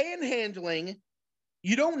panhandling,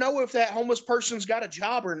 you don't know if that homeless person's got a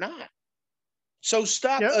job or not. So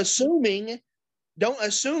stop assuming. Don't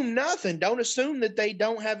assume nothing. Don't assume that they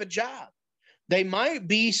don't have a job. They might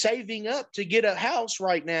be saving up to get a house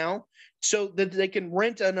right now so that they can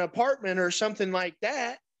rent an apartment or something like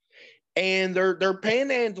that, and they're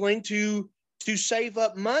panhandling to save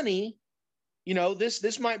up money. You know,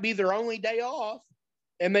 this might be their only day off,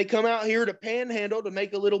 and they come out here to panhandle to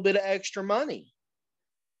make a little bit of extra money.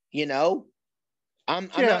 You know,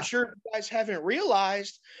 I'm not sure if you guys haven't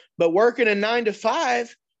realized, but working a 9 to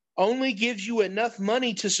 5 only gives you enough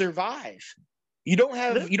money to survive. You don't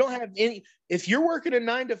have any. If you're working a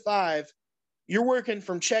 9 to 5, you're working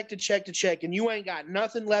from check to check to check, and you ain't got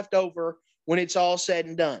nothing left over when it's all said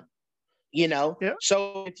and done. You know,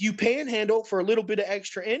 so if you panhandle for a little bit of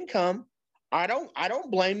extra income, I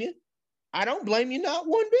don't blame you. I don't blame you not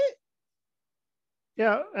one bit.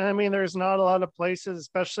 Yeah, I mean, there's not a lot of places,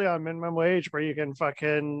 especially on minimum wage, where you can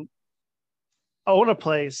fucking own a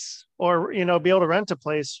place or, you know, be able to rent a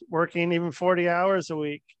place working even 40 hours a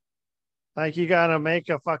week. Like, you gotta make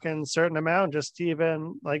a fucking certain amount just to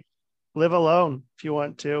even like live alone if you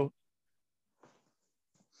want to.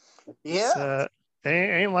 Yeah.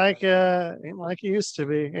 Ain't like it used to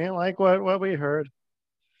be. Ain't like what we heard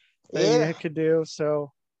that you could do.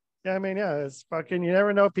 So yeah, I mean, yeah, it's fucking, you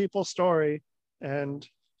never know people's story, and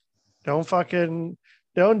don't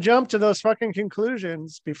jump to those fucking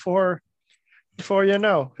conclusions before you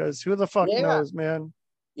know, because who the fuck knows, man.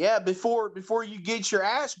 Yeah, before you get your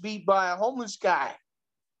ass beat by a homeless guy.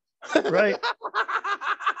 Right.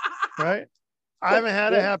 Right. I haven't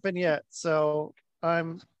had it happen yet, so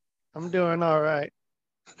I'm doing all right.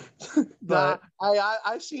 But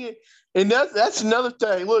I see it, and that's another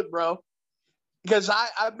thing. Look, bro, because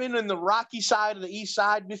I've been in the rocky side of the east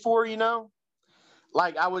side before, you know.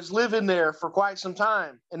 Like, I was living there for quite some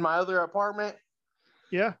time in my other apartment.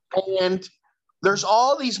 Yeah. And there's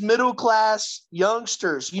all these middle class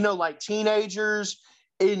youngsters, you know, like teenagers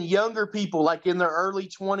and younger people, like in their early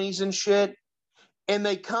 20s and shit. And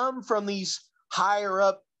they come from these higher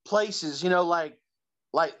up places, you know, like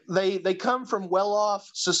they come from well-off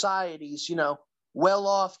societies, you know,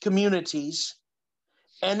 well-off communities.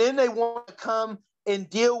 And then they want to come and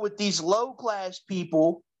deal with these low-class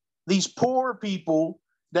people, these poor people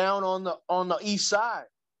down on the east side.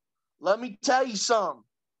 Let me tell you something.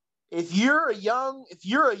 If you're a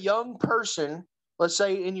young person, let's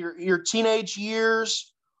say in your teenage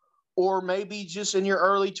years, or maybe just in your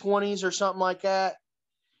early 20s or something like that,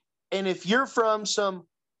 and if you're from some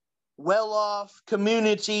well-off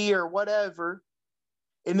community or whatever,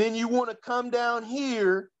 and then you want to come down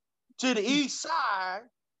here to the east side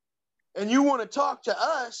and you want to talk to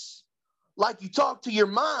us like you talk to your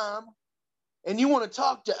mom, and you want to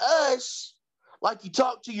talk to us like you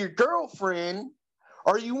talk to your girlfriend,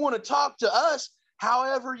 or you want to talk to us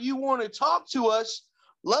however you want to talk to us,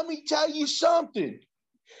 let me tell you something.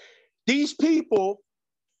 These people,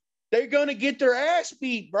 they're going to get their ass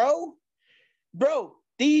beat, bro. Bro,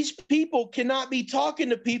 these people cannot be talking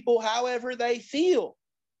to people however they feel.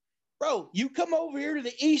 Bro, you come over here to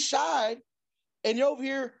the east side and you're over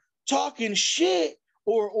here talking shit,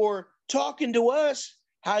 or talking to us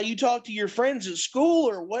how you talk to your friends at school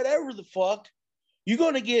or whatever the fuck, you're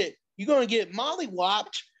gonna get you're gonna get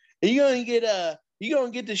mollywopped, and you're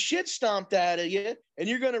gonna get the shit stomped out of you, and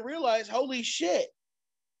you're gonna realize, holy shit,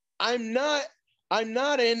 I'm not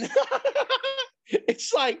in.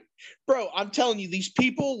 It's like, bro, I'm telling you, these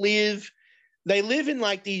people live in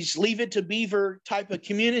like these Leave It to Beaver type of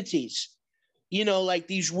communities, like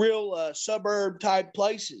these real suburb type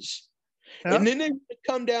places. Yeah. And then they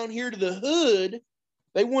come down here to the hood.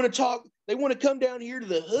 They want to come down here to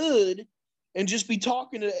the hood and just be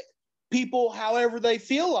talking to people however they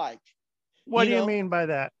feel like. What do you mean by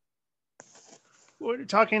that?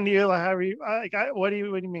 Talking to you, like, what do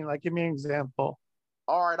you mean? Like, give me an example.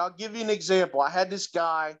 All right, I'll give you an example. I had this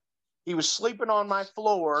guy, he was sleeping on my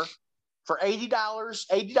floor for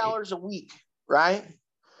 $80 a week, right?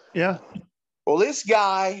 Yeah. Well, this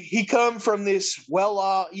guy, he come from this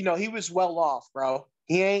well-off, he was well off, bro.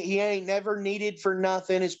 He ain't never needed for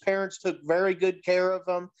nothing. His parents took very good care of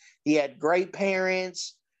him. He had great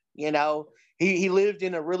parents, He lived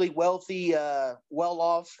in a really wealthy,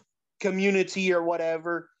 well-off community or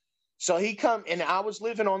whatever. So he come, and I was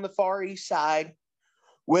living on the Far East Side.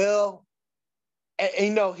 Well,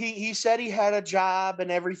 he said he had a job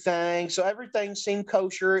and everything, so everything seemed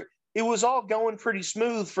kosher. It was all going pretty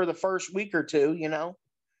smooth for the first week or two,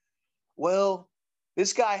 Well,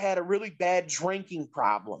 this guy had a really bad drinking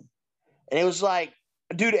problem, and it was like,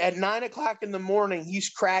 dude, at 9:00 in the morning, he's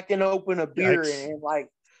cracking open a beer and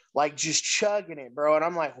like just chugging it, bro. And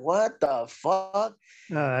I'm like, what the fuck?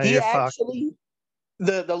 He actually,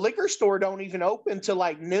 the liquor store don't even open till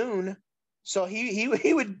like noon. So he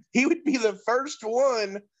would be the first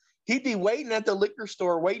one. He'd be waiting at the liquor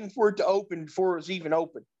store, waiting for it to open before it was even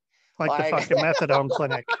open. Like the fucking methadone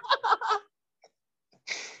clinic.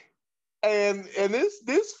 And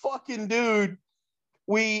this fucking dude,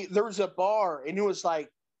 there was a bar, and it was like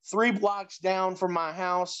 3 blocks down from my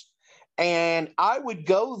house. And I would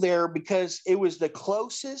go there because it was the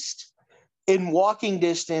closest in walking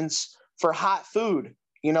distance for hot food.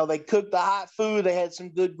 They cooked the hot food. They had some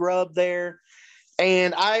good grub there.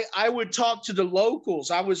 And I would talk to the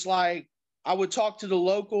locals. I would talk to the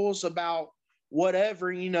locals about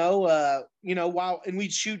whatever, while, and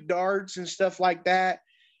we'd shoot darts and stuff like that.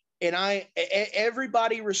 And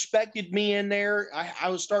everybody respected me in there. I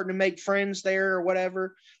was starting to make friends there or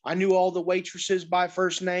whatever. I knew all the waitresses by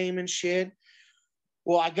first name and shit.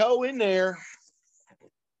 Well, I go in there,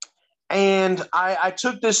 and I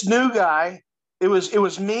took this new guy. It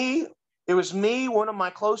was me, one of my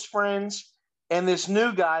close friends, and this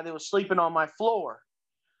new guy that was sleeping on my floor.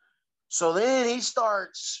 So then he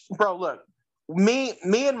starts, bro, look, me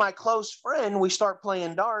and my close friend, we start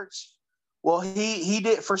playing darts. Well, he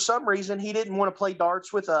did, for some reason, he didn't want to play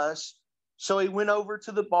darts with us. So he went over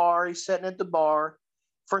to the bar. He's sitting at the bar.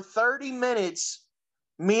 For 30 minutes,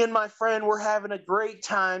 me and my friend were having a great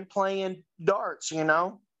time playing darts, And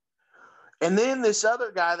then this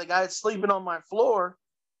other guy, the guy that's sleeping on my floor,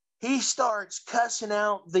 he starts cussing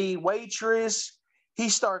out the waitress. He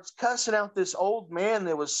starts cussing out this old man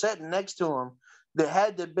that was sitting next to him that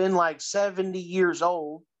had to have been like 70 years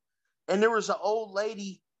old. And there was an old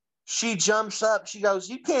lady. She jumps up. She goes,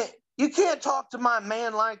 you can't talk to my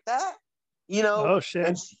man like that. Oh, shit.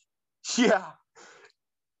 And yeah.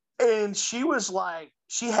 And she was like,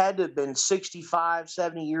 she had to have been 65,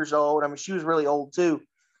 70 years old. I mean, she was really old too.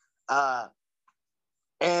 And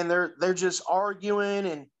they're just arguing,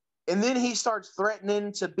 and then he starts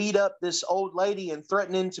threatening to beat up this old lady and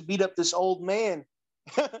threatening to beat up this old man.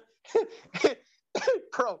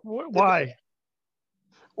 Bro, why?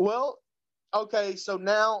 Well, okay, so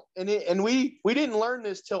now, and we didn't learn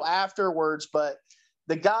this till afterwards, but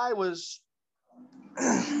the guy was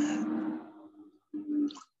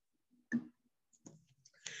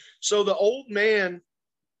so the old man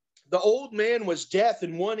was deaf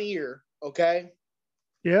in one ear, okay?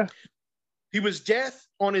 Yeah. He was deaf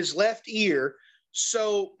on his left ear.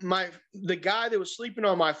 So the guy that was sleeping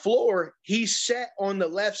on my floor, he sat on the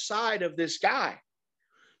left side of this guy.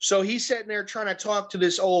 So he's sitting there trying to talk to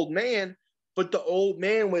this old man, but the old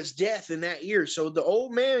man was deaf in that ear. So the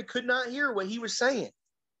old man could not hear what he was saying.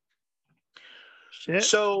 Shit.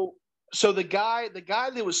 So the guy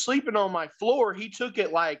that was sleeping on my floor, he took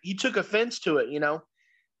offense to it,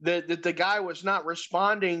 that the guy was not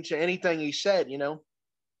responding to anything he said,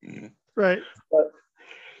 Right.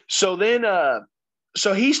 So then,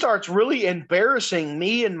 so he starts really embarrassing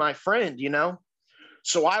me and my friend,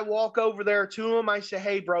 So I walk over there to him. I say,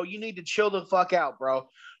 hey, bro, you need to chill the fuck out, bro.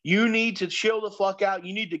 You need to chill the fuck out.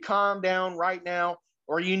 You need to calm down right now,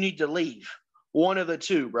 or you need to leave. One of the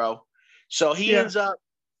two, bro. So he ends up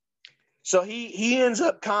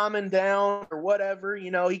calming down or whatever,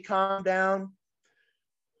 he calmed down.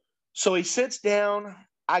 So he sits down.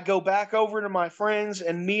 I go back over to my friends,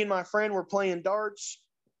 and me and my friend were playing darts.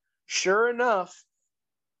 Sure enough,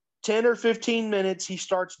 10 or 15 minutes, he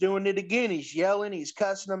starts doing it again. He's yelling, he's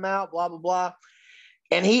cussing them out, blah, blah, blah.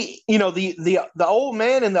 And he, the old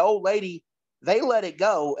man and the old lady, they let it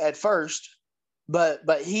go at first. But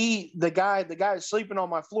the guy sleeping on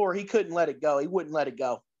my floor, he couldn't let it go. He wouldn't let it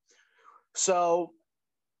go. So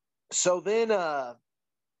then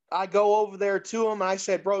I go over there to him and I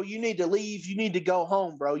said, bro, you need to leave. You need to go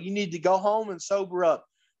home, bro. You need to go home and sober up.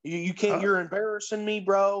 You can't, you're embarrassing me,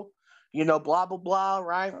 bro. Blah, blah, blah,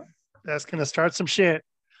 right? That's going to start some shit.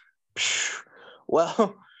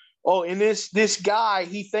 Well, and this guy,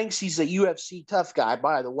 he thinks he's a UFC tough guy,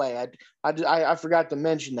 by the way. I forgot to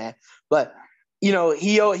mention that. But,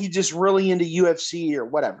 he just really into UFC or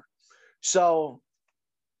whatever. So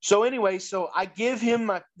anyway, so I give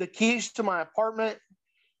him the keys to my apartment,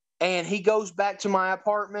 and he goes back to my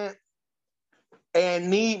apartment. And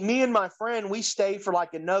me and my friend, we stay for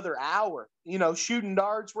like another hour, shooting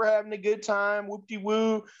darts. We're having a good time.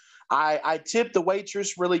 Whoop-de-woo. I tipped the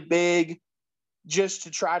waitress really big just to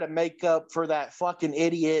try to make up for that fucking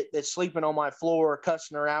idiot that's sleeping on my floor,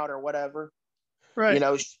 cussing her out or whatever. Right.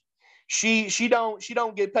 She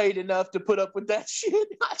don't get paid enough to put up with that shit.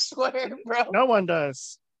 I swear, bro. No one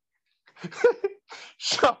does.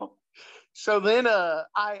 So then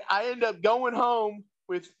I end up going home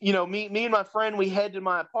with, me and my friend. We head to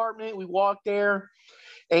my apartment. We walk there.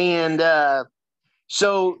 And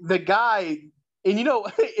so the guy, and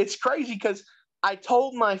it's crazy because I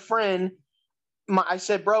told my friend, I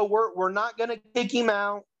said, bro, we're not gonna kick him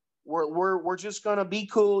out. We're just gonna be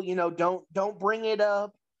cool. Don't bring it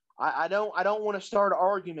up. I don't want to start an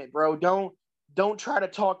argument, bro. Don't try to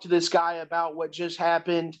talk to this guy about what just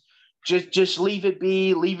happened. Just leave it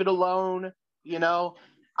be, leave it alone.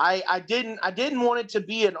 I didn't want it to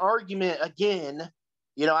be an argument again.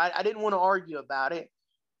 I didn't want to argue about it.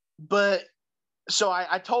 But so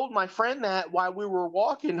I told my friend that while we were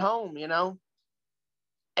walking home,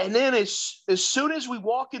 and then as soon as we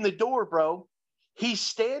walk in the door, bro, he's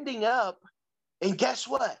standing up, and guess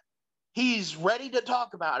what? He's ready to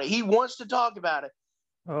talk about it. He wants to talk about it.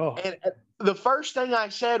 Oh. And the first thing I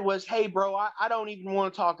said was, hey, bro, I don't even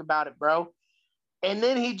want to talk about it, bro. And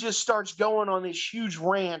then he just starts going on this huge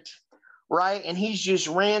rant, right? And he's just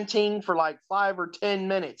ranting for like 5 or 10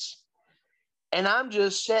 minutes. And I'm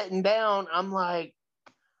just sitting down. I'm like,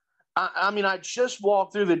 I just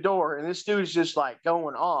walked through the door, and this dude's just like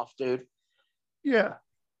going off, dude. Yeah.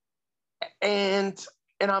 And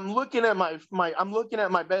I'm looking at I'm looking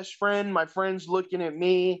at my best friend. My friend's looking at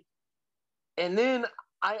me. And then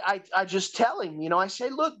I just tell him, I say,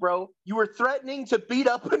 look, bro, you were threatening to beat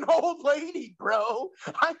up an old lady, bro.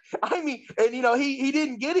 I mean, and he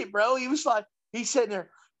didn't get it, bro. He was like, he's sitting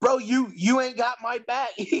there, bro, you ain't got my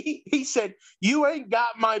back. He said, you ain't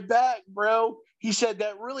got my back, bro. He said,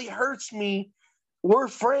 that really hurts me. We're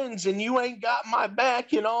friends and you ain't got my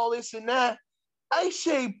back and all this and that. I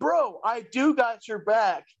say, bro, I do got your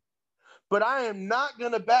back, but I am not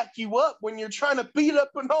going to back you up when you're trying to beat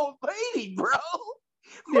up an old lady, bro.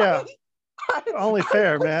 Yeah. Only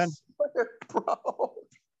fair, man. Swear, bro.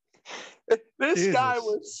 This Jesus. guy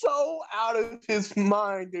was so out of his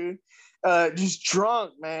mind, dude. Just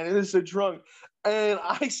drunk, man. It is a drunk. And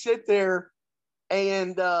I sit there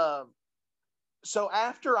and so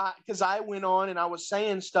after because I went on and I was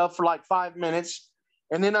saying stuff for like 5 minutes,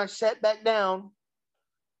 and then I sat back down,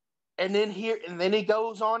 and then he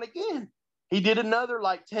goes on again. He did another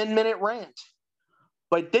like 10-minute rant.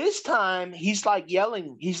 But this time he's like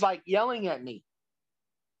yelling. He's like yelling at me.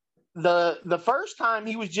 The first time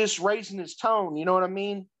he was just raising his tone, you know what I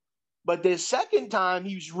mean? But the second time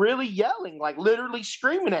he was really yelling, like literally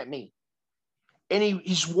screaming at me. And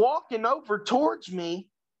he's walking over towards me,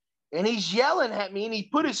 and he's yelling at me, and he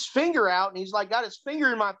put his finger out, and he's like got his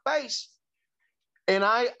finger in my face. And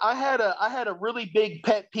I had a really big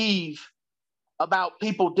pet peeve about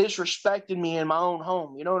people disrespecting me in my own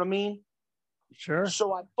home. You know what I mean? Sure.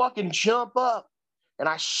 So I fucking jump up and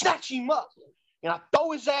I snatch him up and I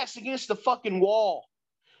throw his ass against the fucking wall.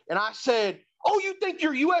 And I said, oh, you think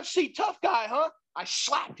you're a UFC tough guy, huh? I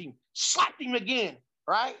slapped him again,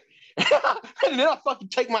 right? And then I fucking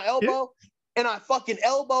take my elbow and I fucking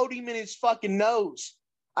elbowed him in his fucking nose.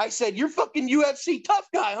 I said, you're fucking UFC tough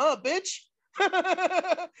guy, huh, bitch?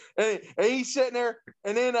 and he's sitting there,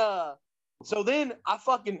 and then so then I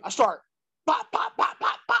start pop, pop, pop,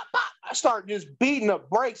 pop, pop, pop. I start just beating the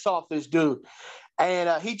brakes off this dude.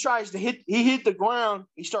 And he hit the ground,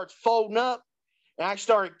 he starts folding up, and I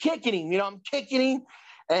started kicking him. I'm kicking him,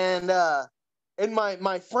 and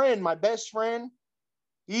my friend, my best friend,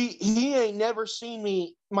 He ain't never seen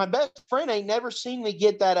me. My best friend ain't never seen me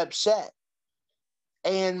get that upset.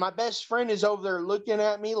 And my best friend is over there looking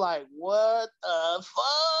at me like, what the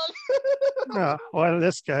fuck? No, what did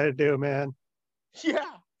this guy do, man?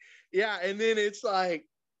 Yeah. Yeah. And then it's like,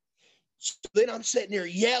 so then I'm sitting there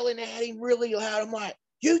yelling at him really loud. I'm like,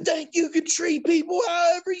 you think you can treat people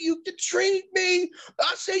however you can treat me?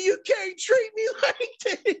 I say you can't treat me like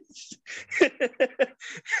this.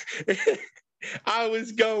 I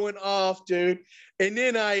was going off, dude. And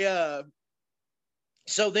then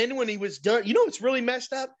so then when he was done, you know what's really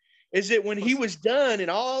messed up is that when he was done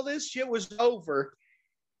and all this shit was over,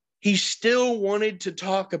 he still wanted to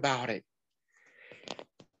talk about it.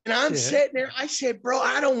 And I'm sitting there, I said, bro,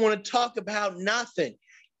 I don't want to talk about nothing.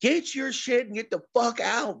 Get your shit and get the fuck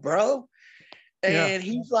out, bro. And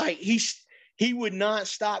he's like, he would not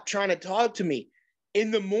stop trying to talk to me.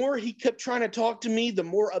 And the more he kept trying to talk to me, the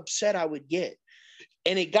more upset I would get.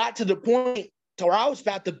 And it got to the point to where I was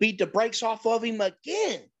about to beat the brakes off of him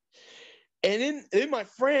again. And then my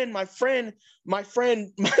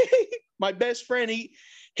best friend,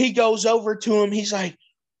 he goes over to him. He's like,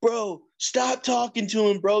 bro, stop talking to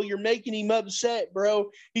him, bro. You're making him upset, bro.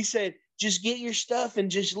 He said, just get your stuff and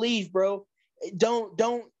just leave, bro. Don't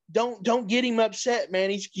get him upset,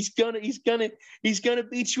 man. He's gonna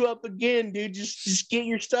beat you up again, dude. Just get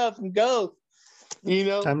your stuff and go. You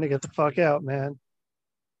know, time to get the fuck out, man.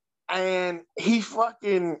 And he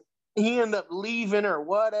ended up leaving or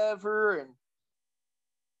whatever, and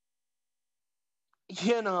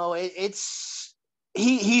you know,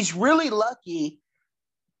 he's really lucky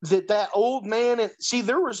that old man. And see,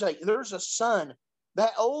 there's a son.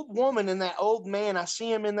 That old woman and that old man, I see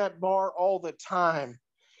him in that bar all the time.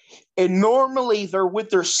 And normally they're with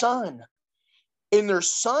their son. And their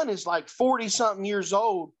son is like 40-something years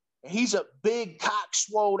old. And he's a big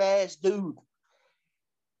cock-swolled ass dude.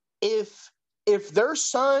 If their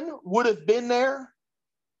son would have been there,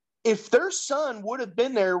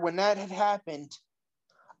 when that had happened,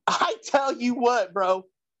 I tell you what, bro,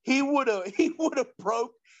 he would have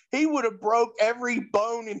broke every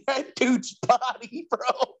bone in that dude's body, bro.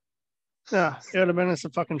 Yeah, it would have been in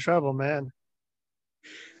some fucking trouble, man.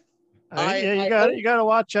 You got to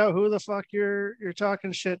watch out who the fuck you're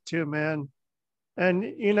talking shit to, man. And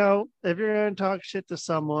you know, if you're gonna talk shit to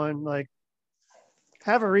someone, like,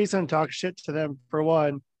 have a reason to talk shit to them, for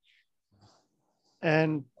one,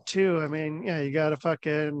 and two, I mean, yeah, you got to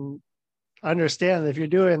fucking understand that if you're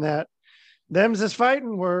doing that, them's just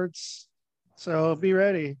fighting words. So be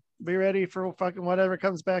ready for fucking whatever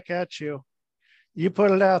comes back at you. You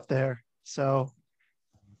put it out there, so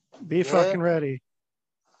be fucking ready.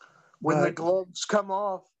 When the gloves come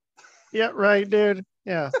off. Yeah, right, dude.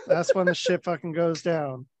 Yeah, that's when the shit fucking goes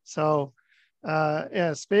down. So,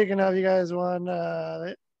 speaking of, you guys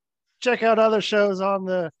want check out other shows on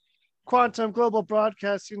the Quantum Global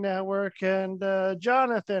Broadcasting Network. And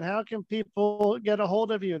Jonathan, how can people get a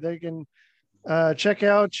hold of you? They can check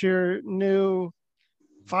out your new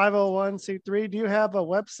 501c3. Do you have a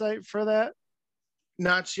website for that?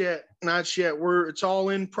 Not yet. It's all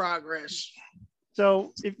in progress.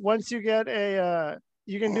 So once you get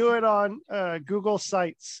you can do it on Google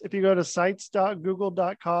Sites. If you go to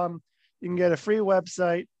sites.google.com, you can get a free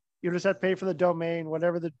website. You just have to pay for the domain,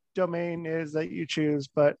 whatever the domain is that you choose,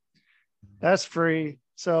 but that's free.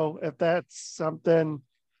 So if that's something,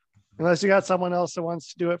 unless you got someone else that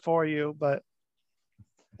wants to do it for you, but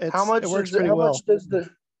it works pretty well.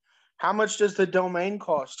 How much does the domain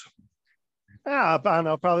cost? I don't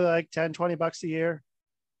know, probably like $10-20 a year.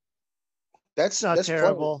 That's not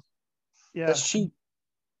terrible. Plenty. Yeah, that's cheap.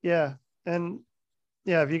 Yeah, and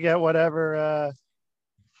yeah, if you get whatever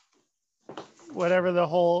the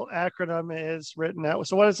whole acronym is written out.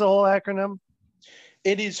 So what is the whole acronym?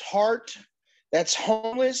 It is HEART. That's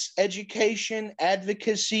Homeless Education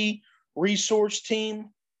Advocacy Resource Team.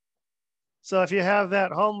 So if you have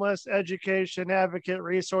that, Homeless Education Advocate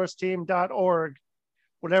Resource Team.org,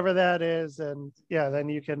 whatever that is, and yeah, then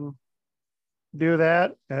you can do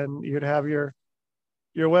that and you'd have your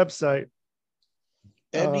website.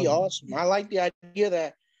 That'd be awesome. I like the idea of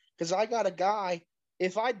that, because I got a guy.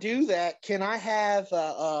 If I do that, can I have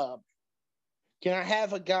a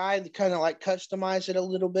guy to kind of like customize it a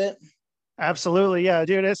little bit? Absolutely, yeah,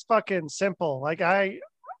 dude. It's fucking simple. Like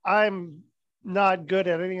I'm not good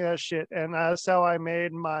at any of that shit, and that's how I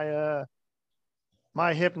made my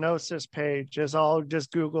my hypnosis page. Is all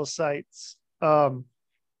just Google Sites, and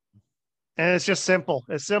it's just simple.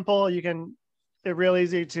 It's simple. It's real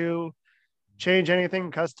easy to change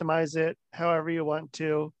anything, customize it however you want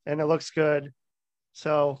to, and it looks good.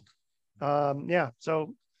 So,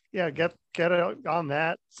 so get it on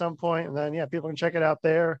that at some point, and then people can check it out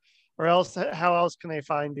there. Or else, how else can they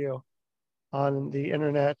find you on the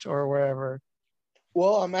internet or wherever?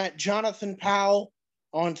 Well, I'm at Jonathan Powell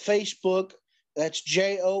on Facebook. That's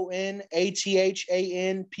JonathanPowell,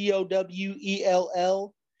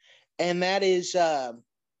 and that is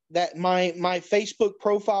that my Facebook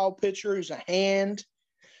profile picture is a hand,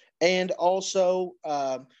 and also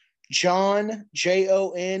John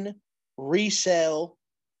Jon Resell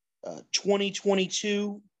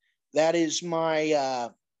 2022. That is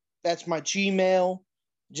that's my Gmail.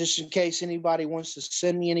 Just in case anybody wants to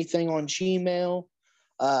send me anything on Gmail.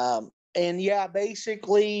 And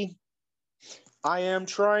basically, I am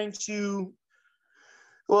trying to.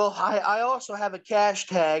 Well, I also have a cash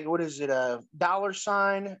tag. What is it? $JONPOWELL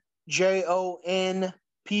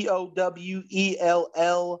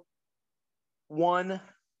 1.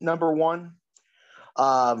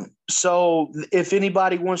 So if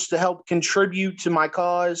anybody wants to help contribute to my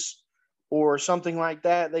cause or something like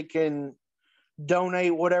that, they can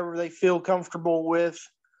donate whatever they feel comfortable with.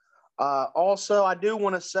 Also, I do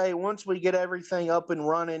want to say, once we get everything up and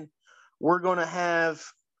running, we're going to have,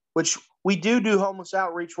 which we do homeless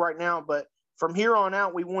outreach right now, but from here on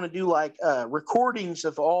out, we want to do like recordings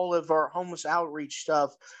of all of our homeless outreach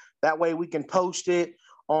stuff. That way we can post it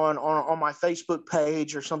on my Facebook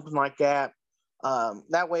page or something like that.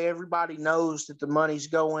 That way everybody knows that the money's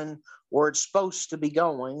going where it's supposed to be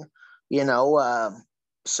going,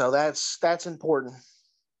 so that's important.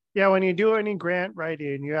 Yeah, when you do any grant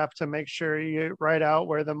writing, you have to make sure you write out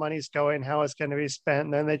where the money's going, how it's going to be spent,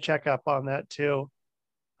 and then they check up on that too.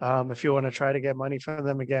 If you want to try to get money from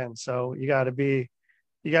them again, so you got to be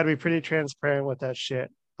pretty transparent with that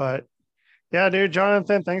shit. But yeah, dude,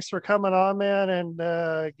 Jonathan, thanks for coming on, man,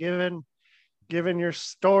 and giving your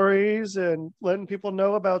stories and letting people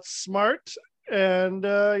know about Smart. And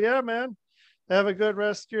man, have a good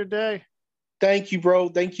rest of your day. Thank you, bro.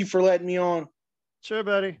 Thank you for letting me on. Sure,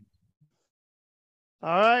 buddy.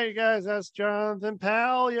 All right, you guys, that's Jonathan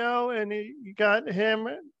Powell, and you got him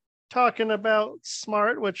talking about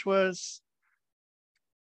Smart, which was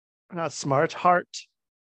not Smart, Heart,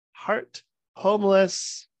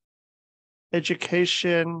 homeless,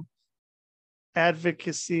 education,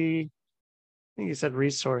 advocacy. I think he said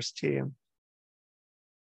resource team.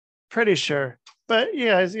 Pretty sure. But you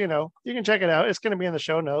guys, you can check it out. It's going to be in the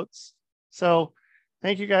show notes. So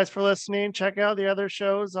thank you guys for listening. Check out the other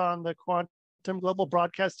shows on the Quantum Global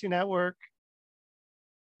Broadcasting Network.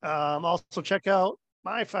 Also check out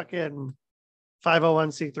my fucking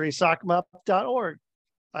 501c3 sockmup.org.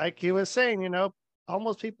 Like he was saying,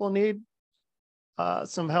 homeless people need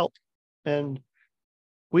some help. And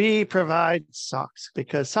we provide socks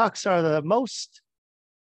because socks are the most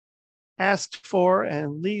asked for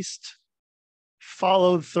and least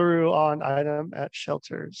followed through on item at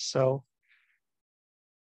shelters. So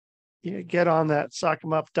get on that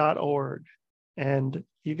sockmup.org. And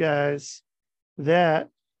you guys, that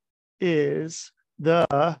is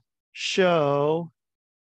the show.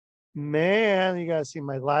 Man, you guys see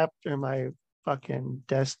my lap or my fucking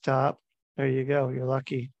desktop. There you go. You're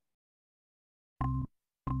lucky.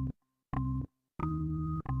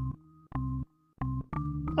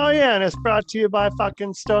 Oh yeah, and it's brought to you by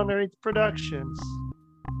fucking Stoner Eats Productions.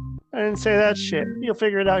 I didn't say that shit. You'll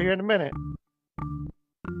figure it out here in a minute.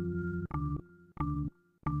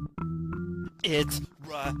 It's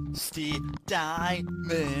Rusty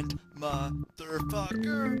Diamond,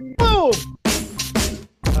 motherfucker. Boom!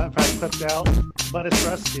 I probably clipped out, but it's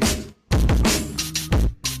Rusty.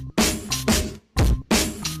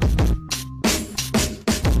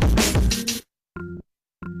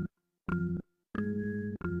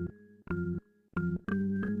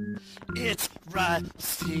 It's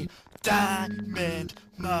Rusty Diamond,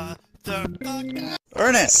 motherfucker.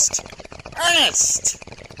 Ernest!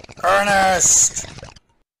 Ernest!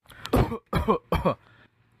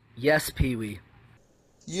 Yes, Pee-wee.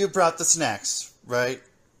 You brought the snacks, right?